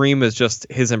his dream is just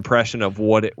his impression of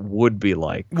what it would be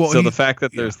like. Well, so the fact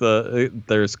that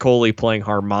there's Coley playing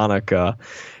harmonica,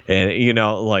 and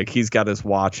like he's got his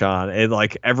watch on, and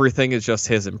like everything is just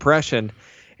his impression,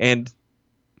 and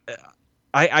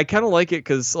I kind of like it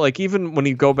because like even when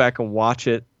you go back and watch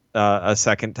it a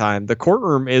second time, the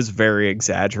courtroom is very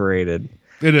exaggerated.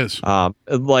 It is.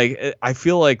 Like I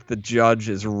feel like the judge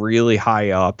is really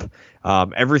high up.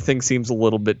 Everything seems a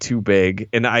little bit too big,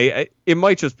 and it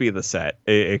might just be the set.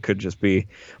 It could just be,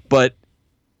 but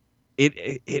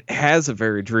it has a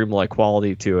very dreamlike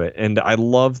quality to it, and I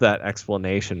love that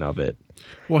explanation of it.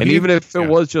 Well, and even if it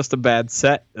was just a bad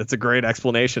set, it's a great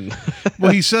explanation.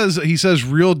 Well, he says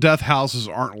real death houses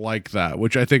aren't like that,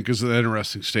 which I think is an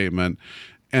interesting statement.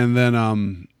 And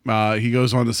then he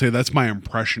goes on to say that's my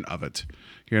impression of it,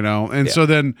 And so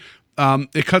then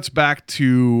it cuts back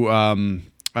to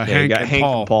Hank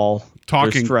and Paul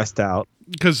talking, they're stressed out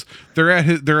because they're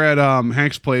at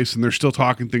Hank's place and they're still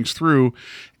talking things through.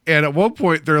 And at one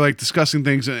point they're like discussing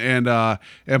things, and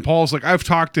Paul's like, I've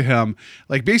talked to him.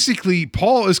 Like basically,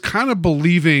 Paul is kind of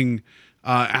believing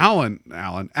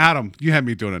Adam. You had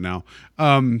me doing it now.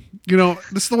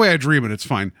 This is the way I dream it. It's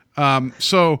fine.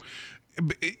 So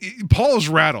Paul is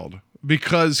rattled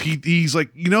because he's like,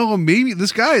 maybe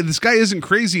this guy isn't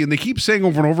crazy, and they keep saying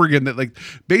over and over again that like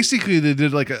basically they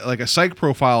did like a psych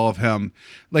profile of him,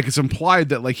 like it's implied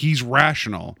that like he's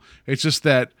rational. It's just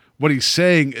that what he's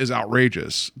saying is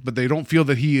outrageous, but they don't feel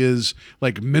that he is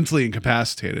like mentally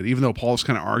incapacitated, even though Paul's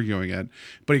kind of arguing it,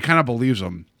 but he kind of believes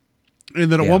him.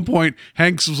 And then at one point,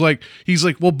 Hanks was like, he's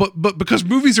like, well, but because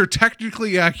movies are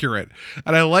technically accurate.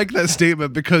 And I like that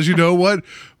statement because you know what?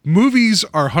 Movies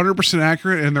are 100%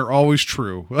 accurate and they're always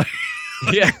true.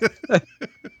 Yeah.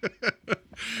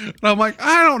 And I'm like,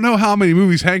 I don't know how many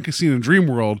movies Hank has seen in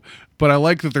Dreamworld, but I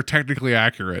like that they're technically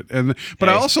accurate. But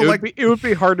I also it would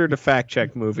be harder to fact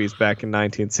check movies back in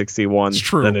 1961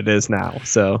 than it is now.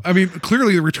 So I mean,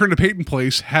 clearly, the Return to Peyton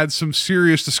Place had some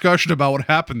serious discussion about what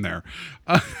happened there.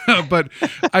 But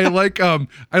I like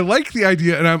the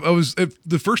idea, and I was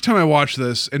the first time I watched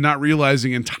this and not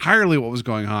realizing entirely what was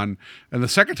going on, and the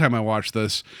second time I watched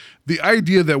this, the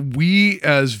idea that we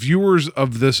as viewers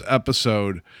of this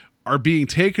episode are being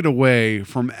taken away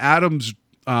from Adam's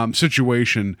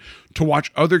situation to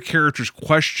watch other characters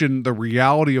question the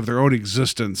reality of their own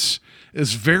existence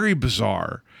is very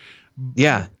bizarre.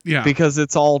 Yeah. Because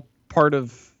it's all part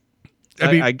of,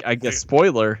 I guess,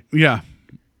 spoiler. Yeah.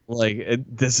 Like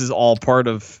this is all part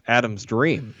of Adam's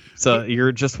dream. So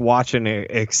you're just watching an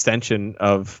extension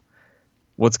of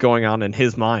what's going on in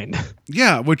his mind.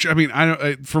 Yeah, which I mean,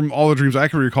 from all the dreams I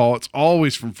can recall, it's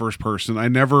always from first person. I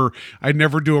never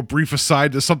do a brief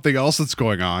aside to something else that's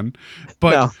going on,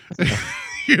 but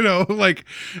no.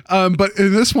 But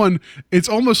in this one, it's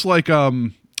almost like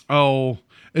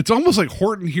it's almost like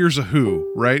Horton Hears a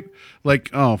Who, right? Like,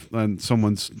 and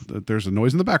there's a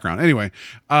noise in the background. Anyway,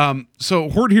 so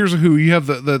Horton Hears a Who. You have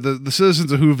the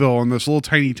citizens of Whoville on this little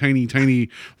tiny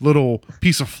little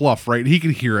piece of fluff, right? He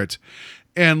can hear it.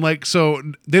 And like, so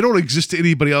they don't exist to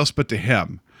anybody else but to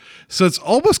him. So it's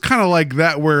almost kind of like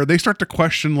that, where they start to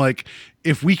question, like,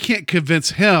 if we can't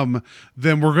convince him,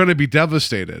 then we're going to be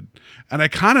devastated. And I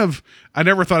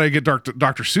never thought I'd get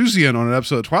Dr. Susie in on an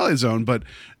episode of Twilight Zone, but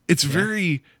it's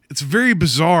very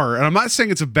bizarre. And I'm not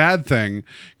saying it's a bad thing,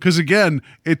 because again,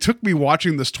 it took me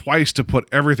watching this twice to put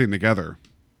everything together.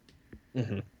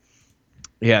 Mm-hmm.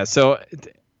 Yeah. So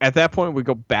at that point, we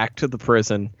go back to the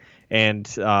prison, and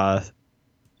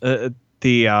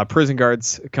the prison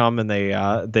guards come and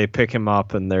they pick him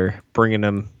up, and they're bringing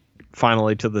him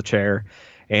finally to the chair.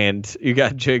 And you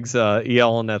got Jiggs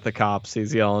yelling at the cops.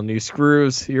 He's yelling, "You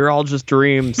screws! You're all just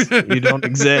dreams. You don't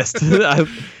exist." I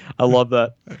love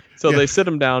that. So they sit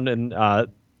him down, and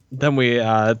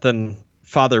then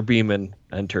Father Beeman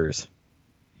enters,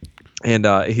 and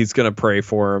he's gonna pray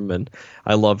for him. And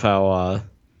I love how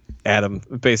Adam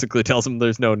basically tells him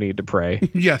there's no need to pray.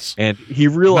 Yes. And he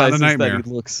realizes that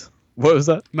he looks... What was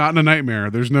that? Not in a nightmare.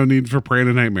 There's no need for praying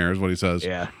in a nightmare is what he says.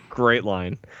 Yeah. Great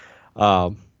line.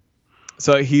 So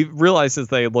he realizes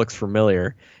that he looks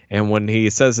familiar. And when he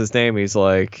says his name, he's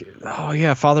like, "Oh,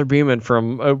 yeah, Father Beeman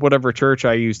from whatever church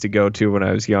I used to go to when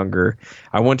I was younger.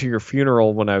 I went to your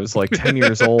funeral when I was like 10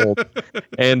 years old."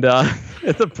 And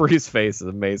the priest's face is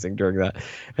amazing during that.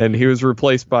 And he was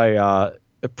replaced by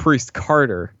Priest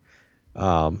Carter,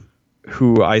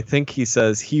 who I think he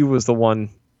says he was the one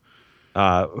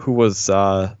who was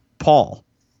Paul.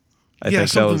 I think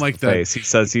something that was like the that. face. He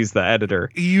says he's the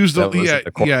editor. He used the He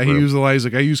used the line. He's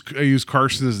like, I use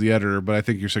Carson as the editor, but I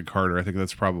think you said Carter. I think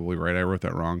that's probably right. I wrote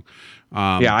that wrong.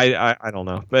 I don't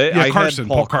know, but yeah, I Carson,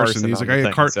 had Paul Carson. He's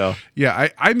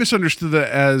like, I misunderstood that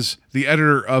as the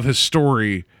editor of his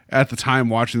story at the time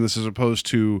watching this, as opposed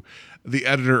to the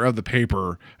editor of the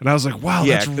paper. And I was like, wow,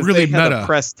 that's really they had meta. a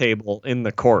press table in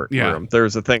the courtroom. Yeah.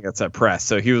 There's a thing that said press,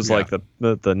 so he was like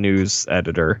the news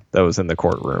editor that was in the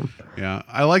courtroom. Yeah,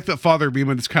 I like that Father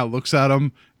Beeman just kind of looks at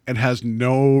him and has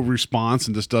no response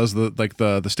and just does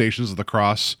the Stations of the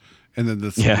Cross. And then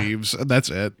this leaves, and that's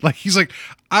it. Like, he's like,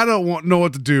 I don't know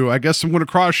what to do. I guess I'm going to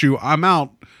cross you. I'm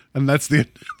out, and that's the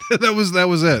that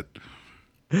was it.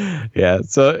 Yeah,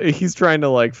 so he's trying to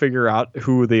like figure out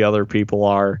who the other people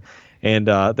are, and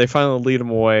they finally lead him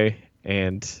away.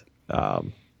 And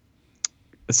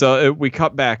we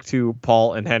cut back to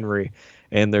Paul and Henry,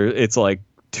 and it's like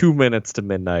 2 minutes to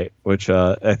midnight, which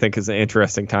I think is an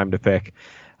interesting time to pick.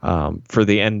 For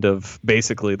the end of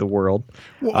basically the world.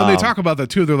 Well, and they talk about that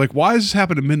too. They're like, why does this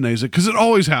happen at midnight? He's like, because it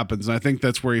always happens. And I think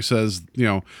that's where he says,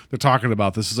 they're talking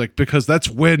about this. Is like, because that's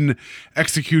when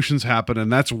executions happen,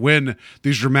 and that's when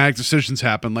these dramatic decisions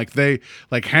happen. Like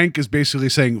Hank is basically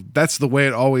saying that's the way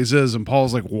it always is, and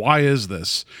Paul's like, why is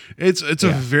this? It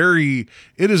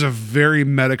is a very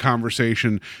meta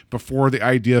conversation before the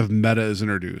idea of meta is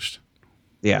introduced.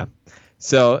 Yeah.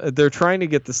 So they're trying to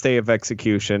get the stay of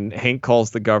execution. Hank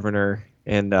calls the governor,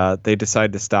 and they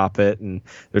decide to stop it, and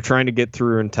they're trying to get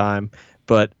through in time.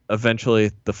 But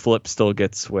eventually the flip still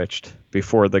gets switched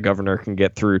before the governor can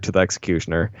get through to the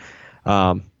executioner.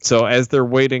 So as they're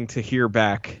waiting to hear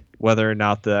back whether or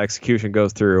not the execution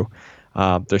goes through,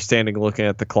 they're standing looking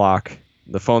at the clock.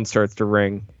 The phone starts to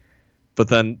ring, but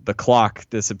then the clock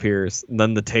disappears, and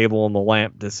then the table and the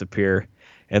lamp disappear,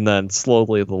 and then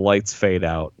slowly the lights fade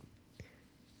out.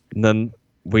 And then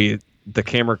the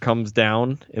camera comes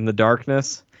down in the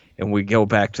darkness, and we go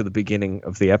back to the beginning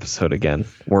of the episode again.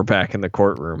 We're back in the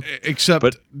courtroom. I was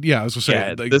gonna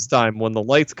say, this time when the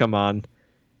lights come on,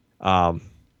 do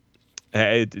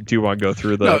you want to go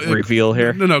through the reveal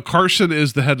here? No. Carson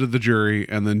is the head of the jury,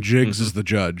 and then Jiggs is the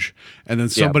judge, and then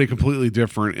somebody completely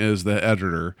different is the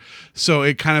editor. So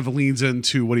it kind of leans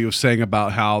into what he was saying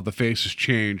about how the faces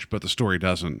change, but the story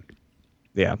doesn't.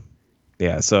 Yeah.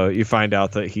 Yeah, so you find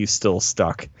out that he's still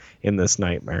stuck in this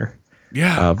nightmare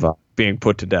of being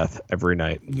put to death every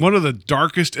night. One of the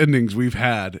darkest endings we've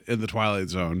had in the Twilight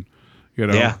Zone.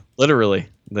 Yeah, literally.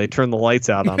 They turn the lights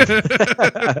out on him.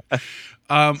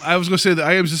 I was going to say that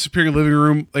I Am's disappearing living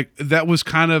room. Like, that was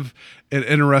kind of an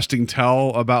interesting tell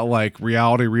about like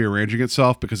reality rearranging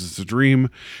itself because it's a dream.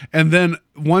 And then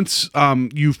once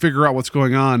you figure out what's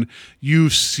going on, you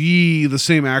see the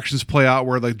same actions play out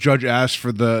where like judge asks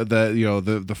for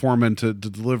the foreman to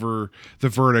deliver the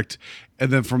verdict.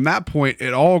 And then from that point,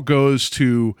 it all goes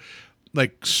to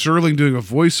like Serling doing a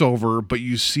voiceover, but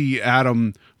you see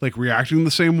Adam like reacting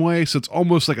the same way. So it's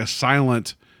almost like a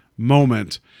silent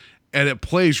moment. And it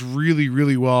plays really,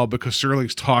 really well because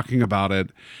Serling's talking about it,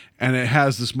 and it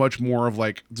has this much more of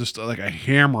like just like a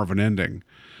hammer of an ending.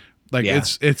 Like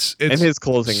it's and his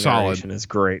closing solid. Narration is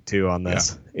great too on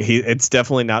this. Yeah. It's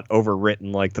definitely not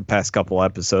overwritten like the past couple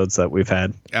episodes that we've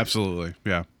had. Absolutely,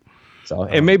 yeah. So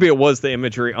and maybe it was the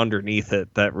imagery underneath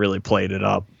it that really played it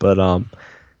up, but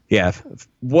yeah,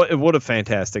 what a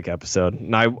fantastic episode.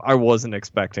 And I wasn't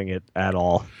expecting it at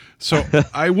all. So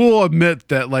I will admit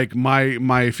that like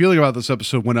my feeling about this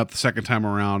episode went up the second time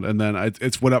around, and then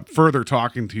it's went up further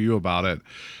talking to you about it.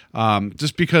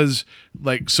 Just because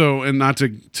like, so, and not to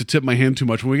tip my hand too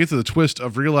much, when we get to the twist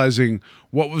of realizing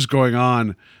what was going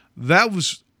on, that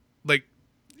was like,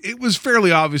 it was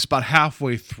fairly obvious about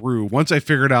halfway through once I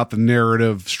figured out the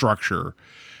narrative structure.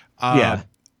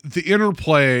 The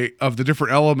interplay of the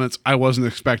different elements I wasn't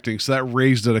expecting, so that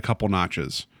raised it a couple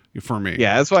notches for me.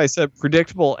 Yeah, that's why I said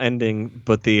predictable ending,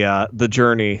 but the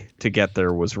journey to get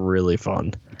there was really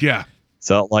fun. Yeah.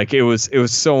 So like it was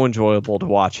so enjoyable to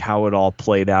watch how it all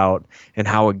played out and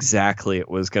how exactly it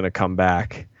was going to come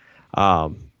back.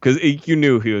 Because you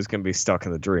knew he was going to be stuck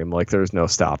in the dream, like there's no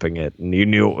stopping it, and you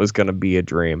knew it was going to be a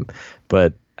dream,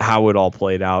 but how it all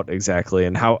played out exactly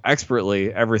and how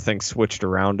expertly everything switched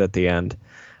around at the end.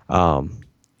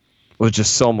 Was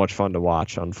just so much fun to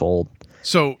watch unfold.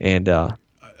 So, and I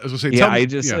was gonna say,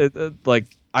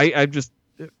 I'm just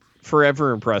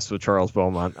forever impressed with Charles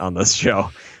Beaumont on this show.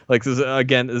 Like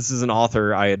this is an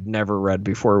author I had never read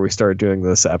before we started doing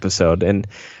this episode, and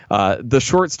the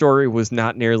short story was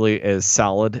not nearly as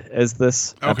solid as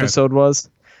this episode was.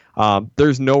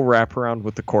 There's no wraparound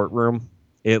with the courtroom.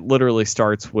 It literally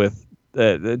starts with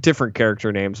different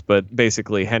character names, but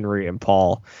basically Henry and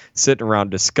Paul sitting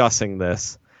around discussing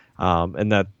this.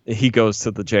 And that he goes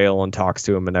to the jail and talks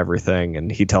to him and everything,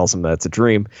 and he tells him that it's a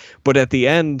dream. But at the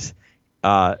end,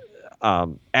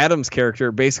 Adam's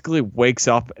character basically wakes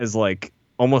up as like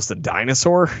almost a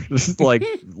dinosaur, like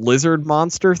lizard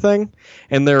monster thing.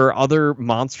 And there are other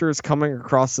monsters coming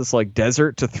across this like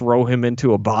desert to throw him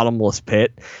into a bottomless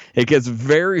pit. It gets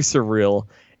very surreal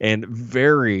and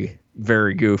very,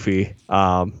 very goofy.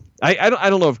 I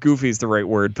don't know if goofy is the right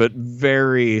word, but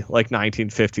very like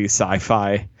 1950s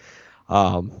sci-fi.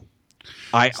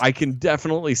 I can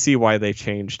definitely see why they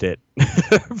changed it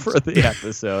for the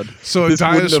episode. So this a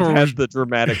dinosaur wouldn't have had the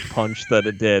dramatic punch that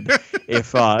it did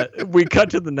if we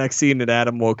cut to the next scene and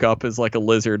Adam woke up as like a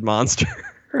lizard monster.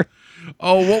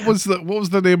 Oh, what was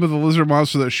the name of the lizard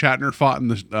monster that Shatner fought in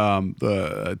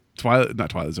the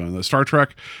Twilight Zone, the Star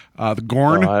Trek, the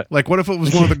Gorn? Like, what if it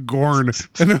was one of the Gorn?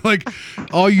 And they're like,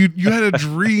 oh, you had a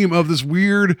dream of this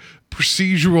weird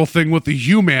procedural thing with the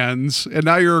humans, and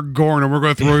now you're a Gorn, and we're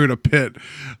going to throw you in a pit.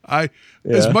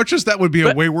 As much as that would be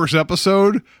a way worse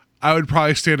episode, I would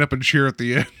probably stand up and cheer at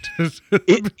the end.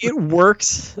 it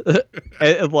works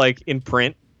like in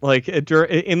print. Like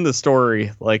in the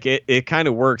story, like it kind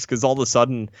of works because all of a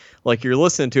sudden, like you're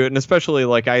listening to it, and especially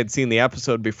like I had seen the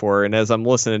episode before, and as I'm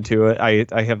listening to it,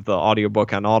 I have the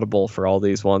audiobook on Audible for all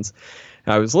these ones.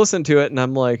 And I was listening to it, and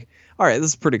I'm like, all right, this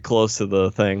is pretty close to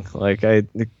the thing. Like I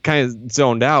kind of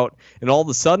zoned out, and all of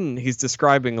a sudden he's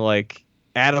describing like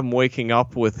Adam waking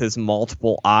up with his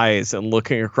multiple eyes and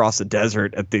looking across a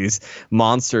desert at these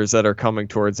monsters that are coming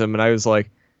towards him, and I was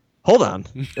like, hold on.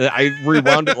 I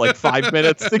rewound it like 5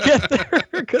 minutes to get there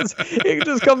because it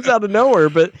just comes out of nowhere.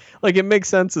 But like it makes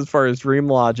sense as far as dream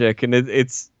logic, and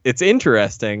it's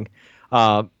interesting.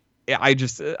 I'm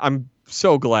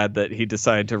so glad that he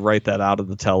decided to write that out of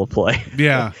the teleplay.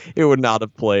 Yeah, it would not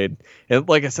have played. And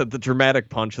like I said, the dramatic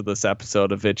punch of this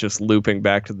episode of it just looping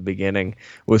back to the beginning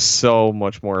was so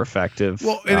much more effective.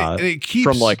 Well, and it keeps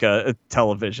from like a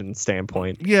television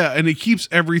standpoint. Yeah, and it keeps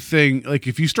everything like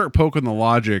if you start poking the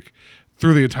logic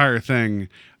through the entire thing,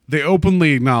 they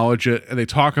openly acknowledge it and they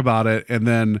talk about it, and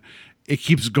then it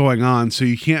keeps going on. So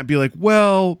you can't be like,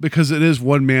 well, because it is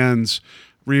one man's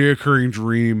reoccurring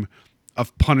dream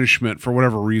of punishment for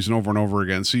whatever reason over and over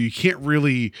again. So you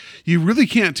really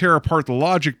can't tear apart the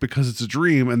logic because it's a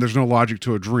dream and there's no logic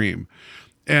to a dream.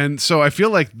 And so I feel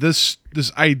like this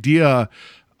idea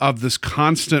of this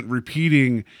constant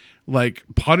repeating like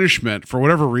punishment for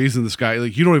whatever reason, this guy,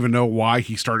 like you don't even know why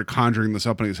he started conjuring this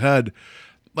up in his head.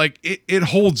 Like it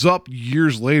holds up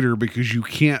years later because you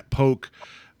can't poke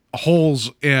holes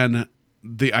in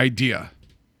the idea.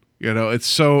 You know, it's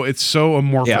so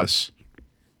amorphous.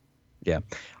 Yeah.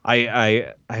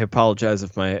 I apologize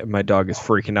if my dog is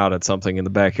freaking out at something in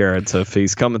the backyard. So if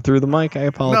he's coming through the mic, I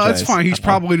apologize. No, that's fine. He's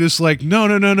probably just like,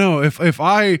 no. If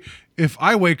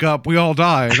I wake up, we all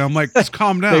die. And I'm like, just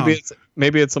calm down.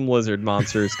 Maybe it's some lizard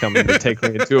monsters coming to take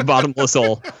me into a bottomless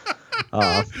hole.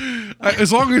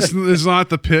 As long as it's not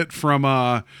the pit from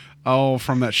that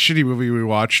shitty movie we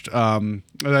watched,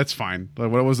 that's fine.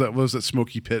 What was that? What was that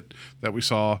smoky pit that we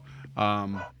saw?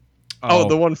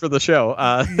 The one for the show.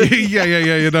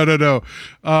 Yeah. No.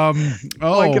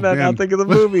 Why can I not think of the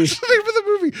movie? What's the name of the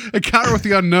movie? Encounter with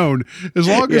the Unknown. As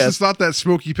long as it's not that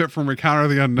smoky pit from Encounter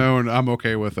with the Unknown, I'm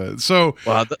okay with it. So,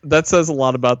 wow, that says a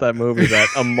lot about that movie. That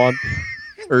a month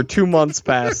or 2 months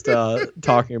past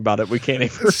talking about it, we can't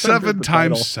even remember 7 the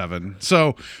times title. 7.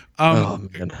 So, a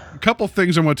couple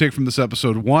things I want to take from this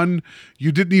episode. One,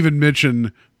 you didn't even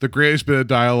mention the greatest bit of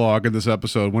dialogue in this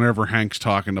episode. Whenever Hank's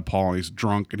talking to Paul, he's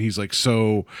drunk and he's like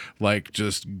so like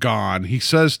just gone. He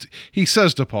says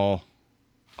to Paul,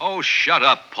 "Oh, shut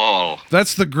up, Paul."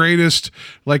 That's the greatest.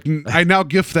 Like I now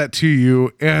gift that to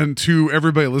you and to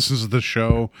everybody who listens to the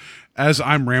show. As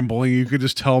I'm rambling, you could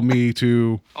just tell me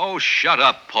to, "Oh, shut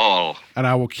up, Paul." And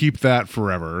I will keep that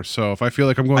forever. So if I feel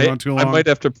like I'm going on too long, I might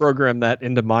have to program that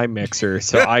into my mixer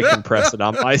so I can press it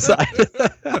on my side.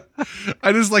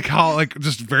 I just like how like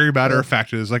just very matter of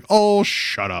fact it is like, "Oh,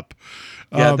 shut up."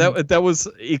 Yeah, that was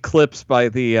eclipsed by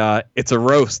the it's a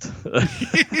roast.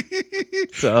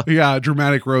 So yeah,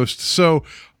 dramatic roast. So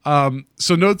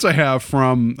notes I have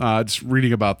from just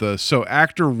reading about this. So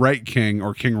actor Wright King,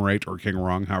 or King Wright, or King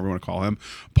Wrong, however you want to call him,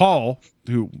 Paul,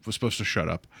 who was supposed to shut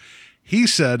up, he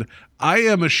said, "I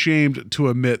am ashamed to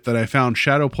admit that I found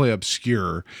Shadowplay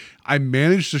obscure. I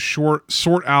managed to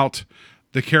sort out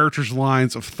the characters'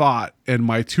 lines of thought in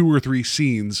my 2 or 3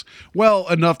 scenes well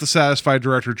enough to satisfy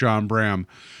director John Bram.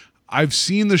 I've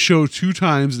seen the show 2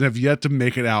 times and have yet to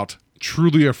make it out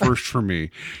truly a first for me.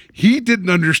 He didn't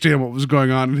understand what was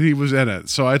going on, and he was in it.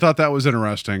 So I thought that was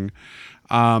interesting.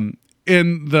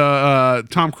 In the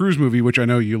Tom Cruise movie, which I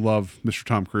know you love, Mr.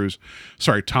 Tom Cruise.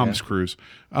 Sorry, Tom's Cruise.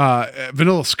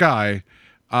 Vanilla Sky,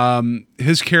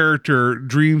 his character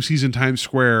dreams he's in Times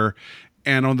Square,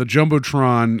 and on the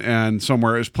Jumbotron and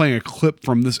somewhere is playing a clip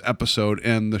from this episode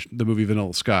in the movie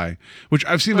Vanilla Sky, which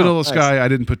I've seen Vanilla Sky. I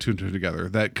didn't put two and two together.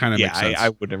 That kind of makes sense. I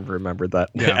wouldn't remember that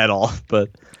at all,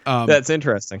 but that's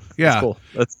interesting. Yeah. That's cool.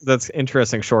 That's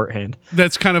interesting shorthand.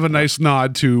 That's kind of a nice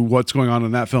nod to what's going on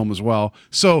in that film as well.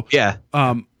 So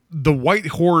the white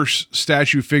horse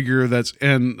statue figure that's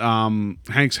in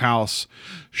Hank's house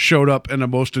showed up in a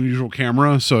most unusual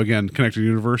camera. So again, connected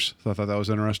universe. So I thought that was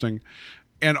interesting.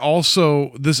 And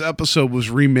also, this episode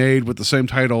was remade with the same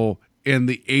title in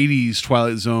the 80s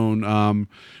Twilight Zone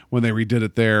when they redid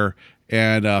it there.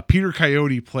 And Peter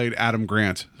Coyote played Adam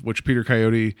Grant, which Peter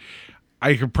Coyote,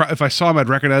 if I saw him, I'd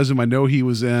recognize him. I know he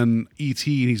was in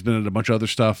E.T. and he's been in a bunch of other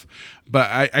stuff. But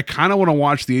I kind of want to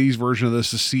watch the 80s version of this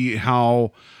to see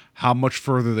how much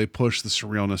further they push the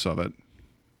surrealness of it.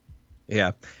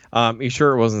 Yeah. You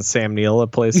sure it wasn't Sam Neill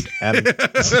that plays Adam?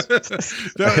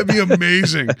 That would be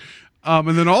amazing.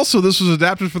 And then also, this was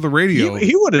adapted for the radio.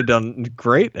 He would have done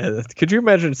great. Could you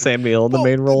imagine Sam Neill in the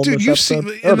main role in this episode?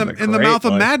 In the Mouth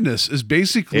of Madness is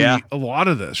basically a lot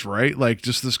of this, right? Like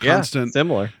just this constant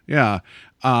similar. Yeah.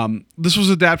 This was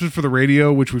adapted for the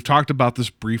radio, which we've talked about this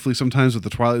briefly sometimes with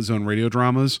the Twilight Zone radio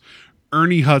dramas.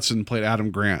 Ernie Hudson played Adam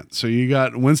Grant, so you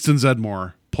got Winston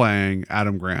Zeddemore playing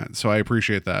Adam Grant. So I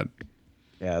appreciate that.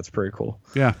 Yeah, it's pretty cool.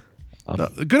 Yeah,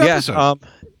 good episode.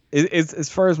 As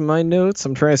far as my notes,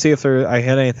 I'm trying to see if I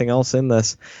had anything else in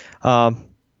this.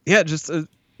 Just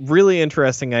really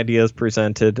interesting ideas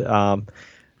presented.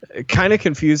 Kind of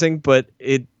confusing, but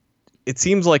it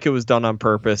seems like it was done on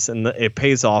purpose, and it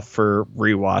pays off for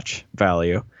rewatch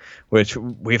value, which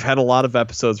we've had a lot of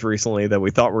episodes recently that we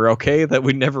thought were okay that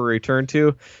we never returned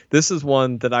to. This is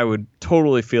one that I would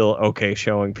totally feel okay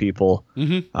showing people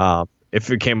if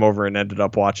we came over and ended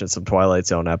up watching some Twilight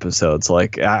Zone episodes.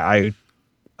 Like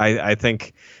I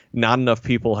think not enough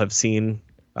people have seen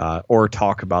or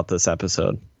talk about this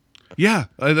episode. Yeah,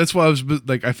 that's why I was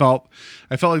like, I felt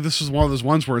like this was one of those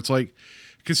ones where it's like,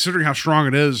 considering how strong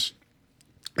it is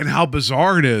and how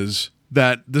bizarre it is,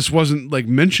 that this wasn't like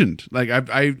mentioned. Like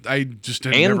I just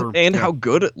didn't how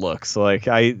good it looks. Like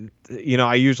I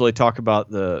usually talk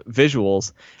about the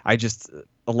visuals.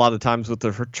 A lot of times with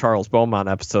the Charles Beaumont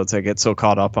episodes, I get so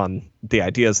caught up on the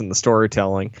ideas and the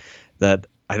storytelling that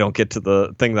I don't get to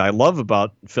the thing that I love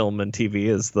about film and TV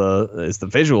is the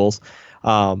visuals.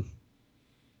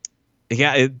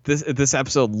 This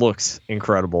episode looks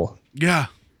incredible. Yeah.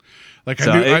 Like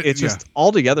so it's just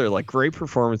all together like great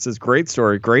performances, great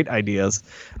story, great ideas,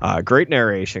 great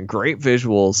narration, great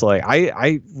visuals. Like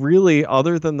I really,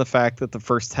 other than the fact that the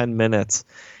first 10 minutes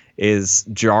is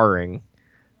jarring,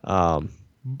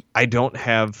 I don't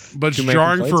have, but it's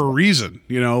jarring for a reason,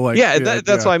 like,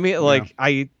 that's what I mean. Like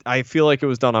I feel like it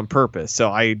was done on purpose.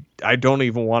 So I don't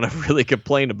even want to really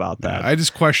complain about that. Yeah, I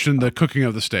just question the cooking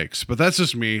of the steaks, but that's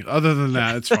just me. Other than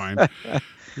that, it's fine.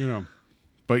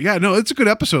 But yeah, no, it's a good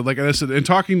episode. Like I said, and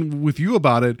talking with you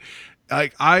about it,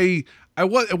 like it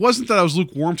wasn't that I was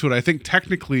lukewarm to it. I think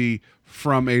technically,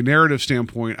 from a narrative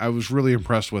standpoint, I was really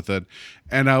impressed with it,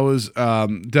 and I was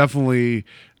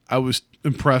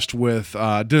impressed with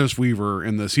Dennis Weaver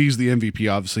in this. He's the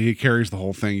MVP. Obviously, he carries the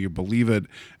whole thing. You believe it,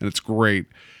 and it's great.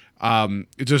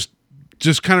 It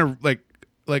just kind of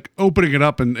like opening it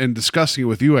up and discussing it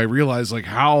with you. I realized like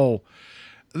how.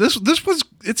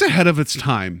 It's ahead of its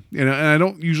time, and I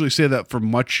don't usually say that for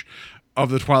much of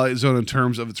the Twilight Zone in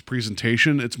terms of its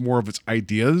presentation. It's more of its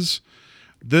ideas.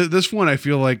 This one, I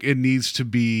feel like it needs to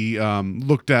be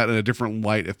looked at in a different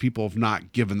light if people have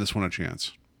not given this one a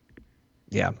chance.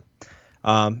 Yeah.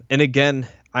 And again,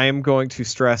 I am going to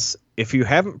stress, if you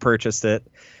haven't purchased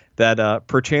it, that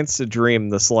Perchance to Dream,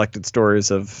 the selected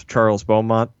stories of Charles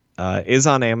Beaumont, is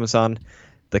on Amazon.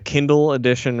 The Kindle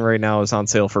edition right now is on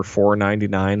sale for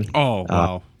 $4.99. Oh,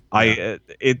 wow.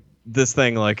 This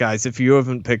thing, like, guys, if you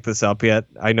haven't picked this up yet,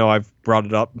 I know I've brought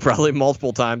it up probably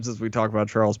multiple times as we talk about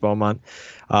Charles Beaumont.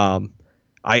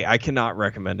 I cannot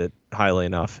recommend it highly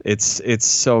enough. It's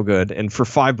so good. And for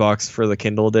 $5 for the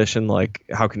Kindle edition, like,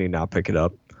 how can you not pick it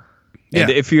up? And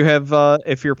if you have,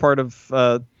 if you're part of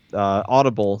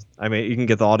Audible, I mean, you can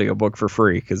get the audiobook for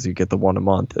free because you get the one a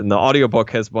month. And the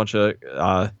audiobook has a bunch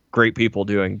of great people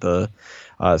doing the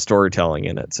storytelling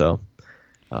in it. So,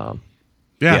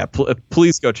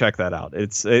 please go check that out.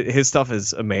 His stuff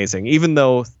is amazing. Even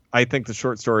though I think the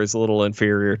short story is a little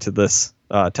inferior to this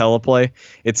teleplay,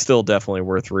 it's still definitely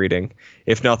worth reading,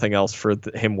 if nothing else for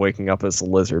him waking up as a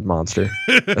lizard monster.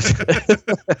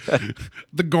 The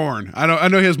Gorn. I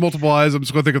know he has multiple eyes. I'm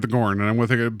just going to think of the Gorn, and I'm going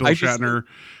to think of Bill Shatner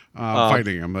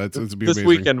fighting him. It's be this amazing.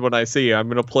 Weekend when I see you, I'm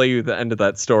going to play you the end of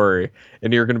that story,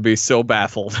 and you're going to be so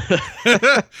baffled.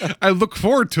 I look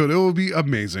forward to it. It will be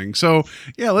amazing. So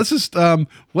yeah, let's just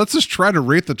try to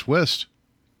rate the twist.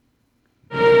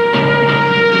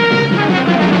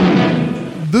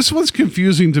 This one's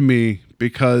confusing to me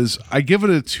because I give it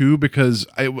a 2 because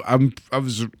I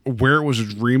was aware it was a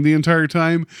dream the entire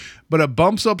time, but it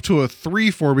bumps up to a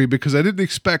 3 for me because I didn't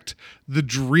expect the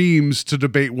dreams to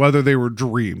debate whether they were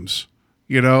dreams.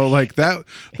 You know, like that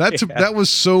was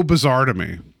so bizarre to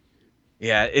me.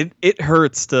 Yeah, it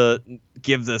hurts to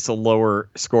give this a lower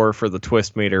score for the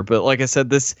twist meter, but like I said,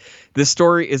 this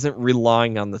story isn't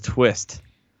relying on the twist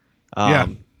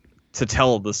to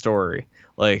tell the story.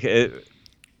 Like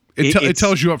it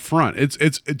tells you up front.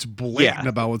 It's blatant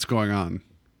about what's going on.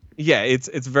 Yeah, it's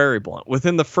very blunt.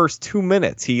 Within the first 2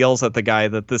 minutes, he yells at the guy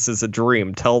that this is a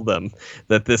dream. Tell them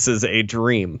that this is a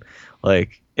dream.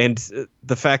 Like, and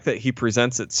the fact that he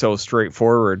presents it so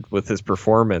straightforward with his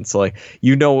performance, like,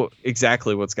 you know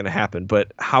exactly what's going to happen,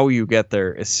 but how you get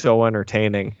there is so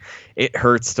entertaining. It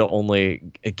hurts to only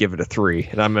give it a 3,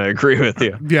 and I'm going to agree with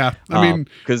you. Yeah, I mean,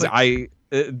 because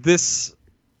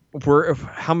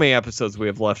how many episodes we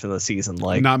have left in the season?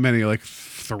 Like not many, like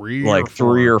 3, like or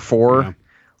 4. 3 or 4. Yeah.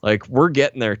 Like we're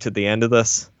getting there to the end of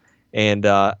this, and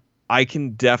I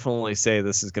can definitely say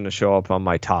this is going to show up on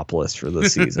my top list for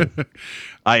this season.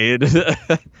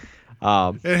 It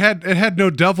had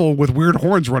no devil with weird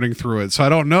horns running through it, so I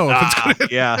don't know if it's gonna...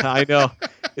 Yeah, I know.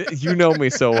 You know me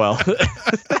so well.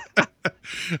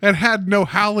 It had no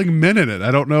howling men in it. I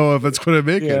don't know if it's going to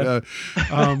make it.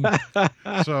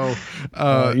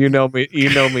 You know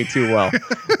me too well.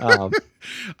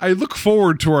 I look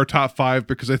forward to our top 5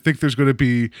 because I think there's going to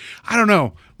be, I don't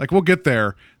know, like we'll get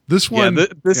there. This one,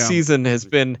 this season has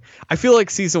been. I feel like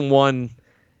season 1.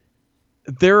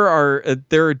 There are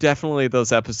definitely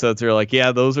those episodes that are like,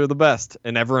 yeah, those are the best,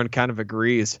 and everyone kind of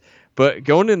agrees. But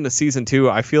going into season 2,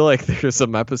 I feel like there's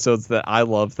some episodes that I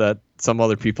love that some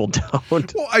other people don't.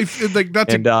 Well, I feel like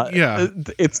that's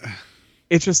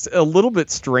it's just a little bit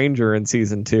stranger in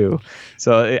season 2.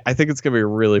 So I think it's going to be a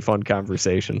really fun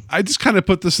conversation. I just kind of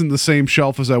put this in the same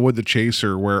shelf as I would The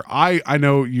Chaser, where I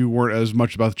know you weren't as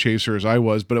much about The Chaser as I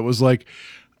was, but it was like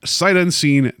sight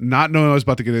unseen, not knowing what I was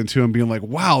about to get into and being like,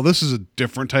 wow, this is a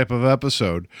different type of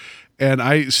episode. And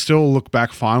I still look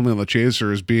back fondly on The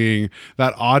Chaser as being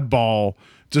that oddball,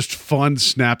 just fun,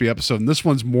 snappy episode. And this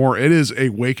one's more, it is a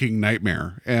waking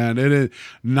nightmare. And it is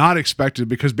not expected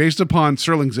because based upon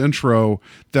Sterling's intro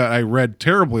that I read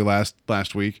terribly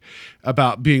last week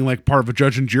about being like part of a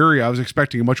judge and jury, I was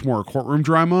expecting a much more courtroom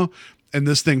drama. And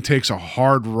this thing takes a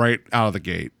hard right out of the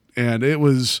gate. And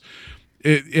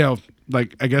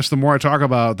like, I guess the more I talk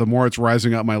about it, the more it's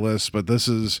rising up my list. But this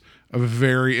is a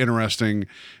very interesting.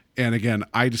 And again,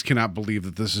 I just cannot believe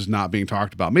that this is not being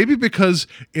talked about. Maybe because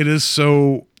it is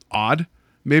so odd.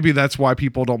 Maybe that's why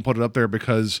people don't put it up there,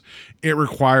 because it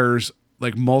requires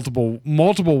like multiple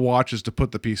watches to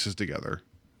put the pieces together.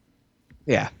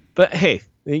 Yeah. But hey,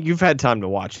 you've had time to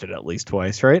watch it at least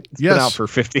twice, right? It's been out for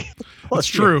 50. That's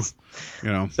true. Years.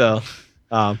 You know. So,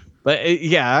 I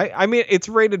mean, it's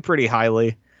rated pretty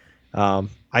highly.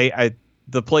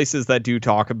 The places that do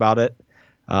talk about it,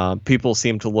 people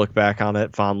seem to look back on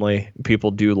it fondly.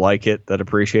 People do like it, that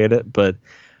appreciate it. But,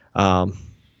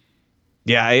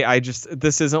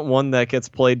 this isn't one that gets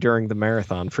played during the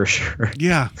marathon for sure.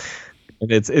 Yeah. And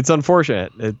it's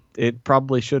unfortunate. It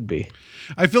probably should be.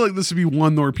 I feel like this would be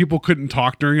one where people couldn't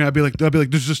talk during it. They'll be like,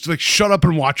 just like, shut up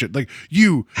and watch it. Like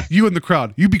you in the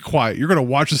crowd, you be quiet. You're going to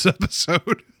watch this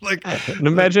episode. Like, and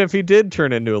imagine if he did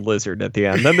turn into a lizard at the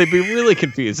end, then they'd be really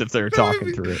confused if they were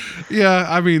talking through it. Yeah.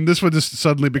 I mean, this would just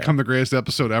suddenly become the greatest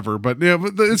episode ever, but yeah,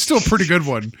 but it's still a pretty good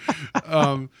one.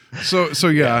 Great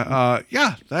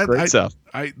stuff.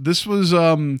 This was,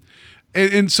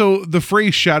 and so the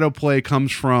phrase shadow play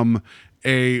comes from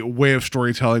a way of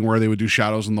storytelling where they would do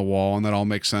shadows on the wall, and that all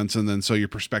makes sense. And then so your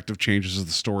perspective changes as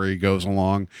the story goes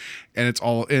along, and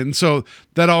so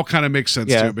that all kind of makes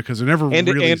sense too, because it never and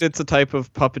it's a type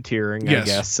of puppeteering, I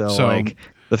guess. So like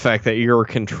the fact that you're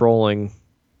controlling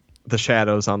the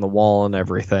shadows on the wall and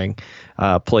everything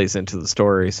plays into the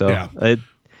story. So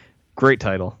great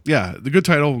title. Yeah, the good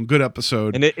title, good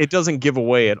episode. And it doesn't give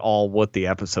away at all what the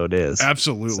episode is.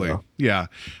 Absolutely. So. Yeah.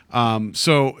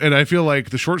 And I feel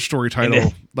like the short story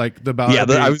title, I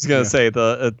was going to say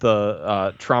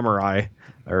the Traumerei,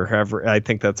 or however, I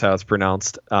think that's how it's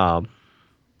pronounced.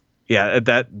 Yeah,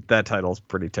 that title's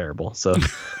pretty terrible. So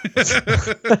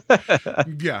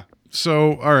yeah.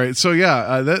 So all right. So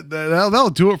yeah, that'll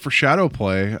do it for Shadow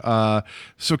Play.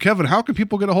 So Kevin, how can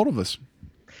people get a hold of us?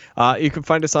 You can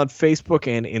find us on Facebook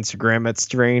and Instagram at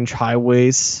Strange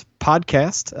Highways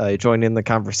Podcast. Join in the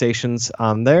conversations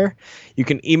on there. You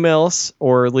can email us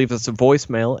or leave us a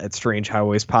voicemail at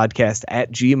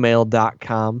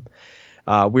strangehighwayspodcast@gmail.com.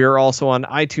 We are also on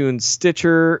iTunes,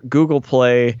 Stitcher, Google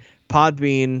Play,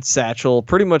 Podbean, Satchel,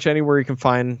 pretty much anywhere you can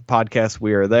find podcasts,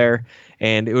 we are there.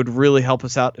 And it would really help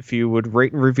us out if you would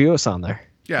rate and review us on there.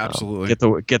 Yeah, absolutely.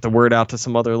 Get the word out to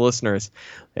some other listeners.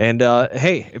 And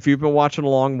hey, if you've been watching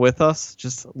along with us,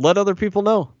 just let other people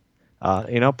know.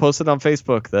 Post it on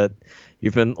Facebook that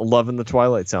you've been loving the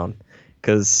Twilight Zone,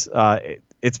 because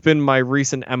it's been my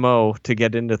recent MO to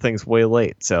get into things way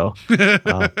late. So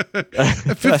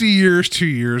 50 years, 2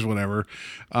 years, whatever.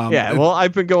 Well,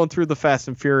 I've been going through the Fast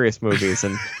and Furious movies,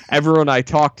 and everyone I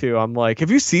talk to, I'm like,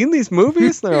 have you seen these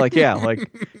movies? And they're like, yeah,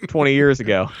 like 20 years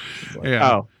ago. Like,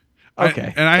 yeah. Oh,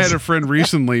 okay. I had a friend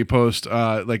recently post,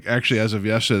 actually as of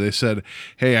yesterday, they said,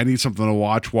 hey, I need something to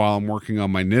watch while I'm working on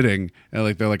my knitting.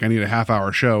 And they're like, I need a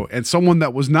half-hour show. And someone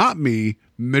that was not me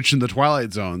mentioned the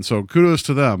Twilight Zone. So kudos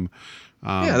to them.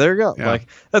 Yeah, there you go. Yeah. Like,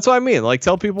 that's what I mean. Like,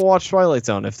 tell people watch Twilight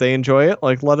Zone. If they enjoy it,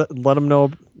 like, let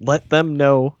them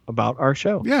know about our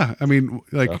show. Yeah, I mean,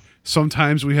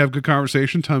 sometimes we have good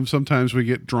conversation. Sometimes we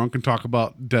get drunk and talk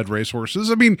about dead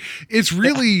racehorses. I mean, it's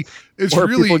really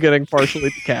people getting partially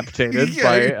decapitated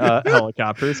by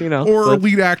helicopters. Or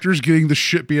lead actors getting the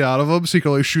shit beat out of them, so you can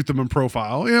always shoot them in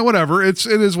profile. Yeah, whatever. It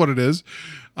is what it is.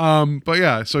 But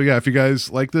yeah, so yeah, if you guys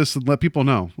like this, then let people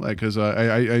know, because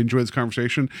I enjoy this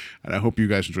conversation, and I hope you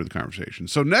guys enjoy the conversation.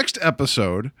 So next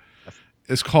episode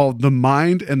is called The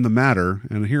Mind and the Matter,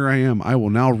 and here I am. I will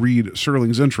now read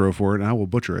Serling's intro for it, and I will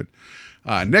butcher it.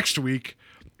 Next week,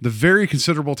 the very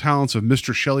considerable talents of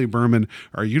Mr. Shelley Berman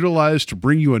are utilized to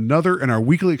bring you another in our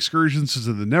weekly excursions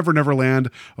into the Never Never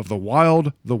Land of the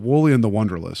wild, the woolly, and the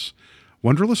wonderless.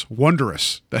 Wondrous.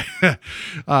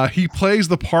 He plays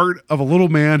the part of a little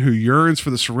man who yearns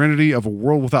for the serenity of a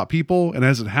world without people, and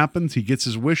as it happens, he gets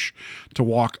his wish to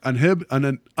walk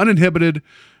uninhibited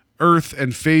Earth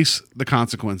and face the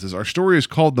consequences. Our story is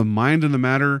called The Mind and the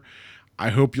Matter. I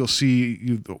hope you'll see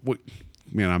you.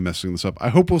 Man, I'm messing this up. I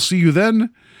hope we'll see you then.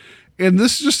 And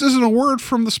this just isn't a word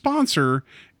from the sponsor.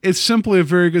 It's simply a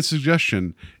very good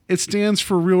suggestion. It stands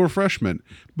for real refreshment.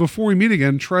 Before we meet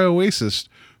again, try Oasis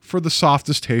for the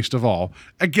softest taste of all.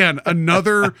 Again,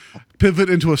 another pivot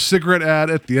into a cigarette ad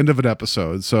at the end of an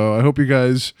episode. So I hope you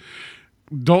guys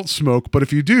don't smoke, but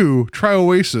if you do, try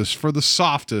Oasis for the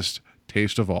softest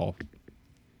taste of all.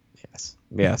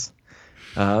 Yes.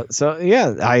 So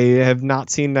yeah, I have not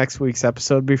seen next week's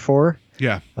episode before.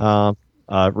 Yeah.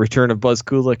 Return of Buzz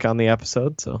Kulik on the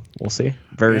episode, so we'll see.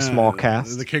 Very small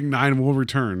cast. The King 9 will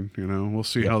return. We'll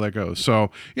see how that goes.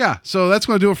 So yeah, so that's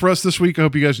going to do it for us this week. I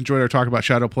hope you guys enjoyed our talk about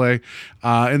Shadow Play.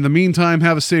 In the meantime,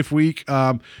 have a safe week.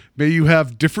 May you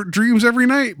have different dreams every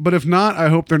night, but if not, I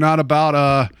hope they're not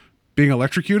about being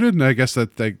electrocuted. And I guess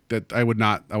that I would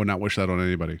not wish that on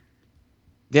anybody.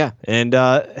 Yeah, and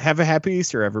have a happy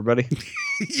Easter, everybody.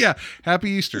 Yeah, happy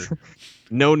Easter.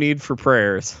 No need for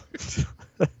prayers.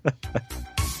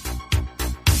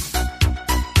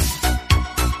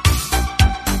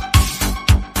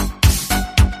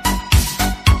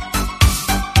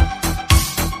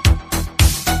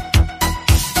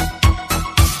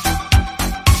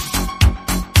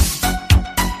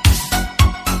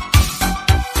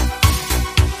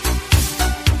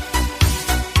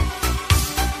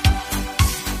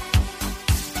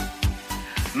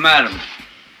 Madam,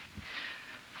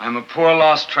 I'm a poor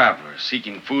lost traveler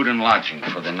seeking food and lodging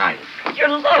for the night. You're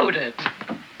loaded.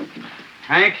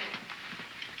 Hank,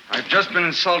 I've just been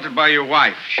insulted by your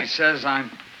wife. She says I'm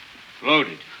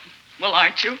loaded. Well,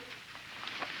 aren't you?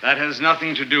 That has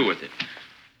nothing to do with it.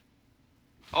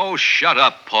 Oh, shut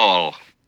up, Paul.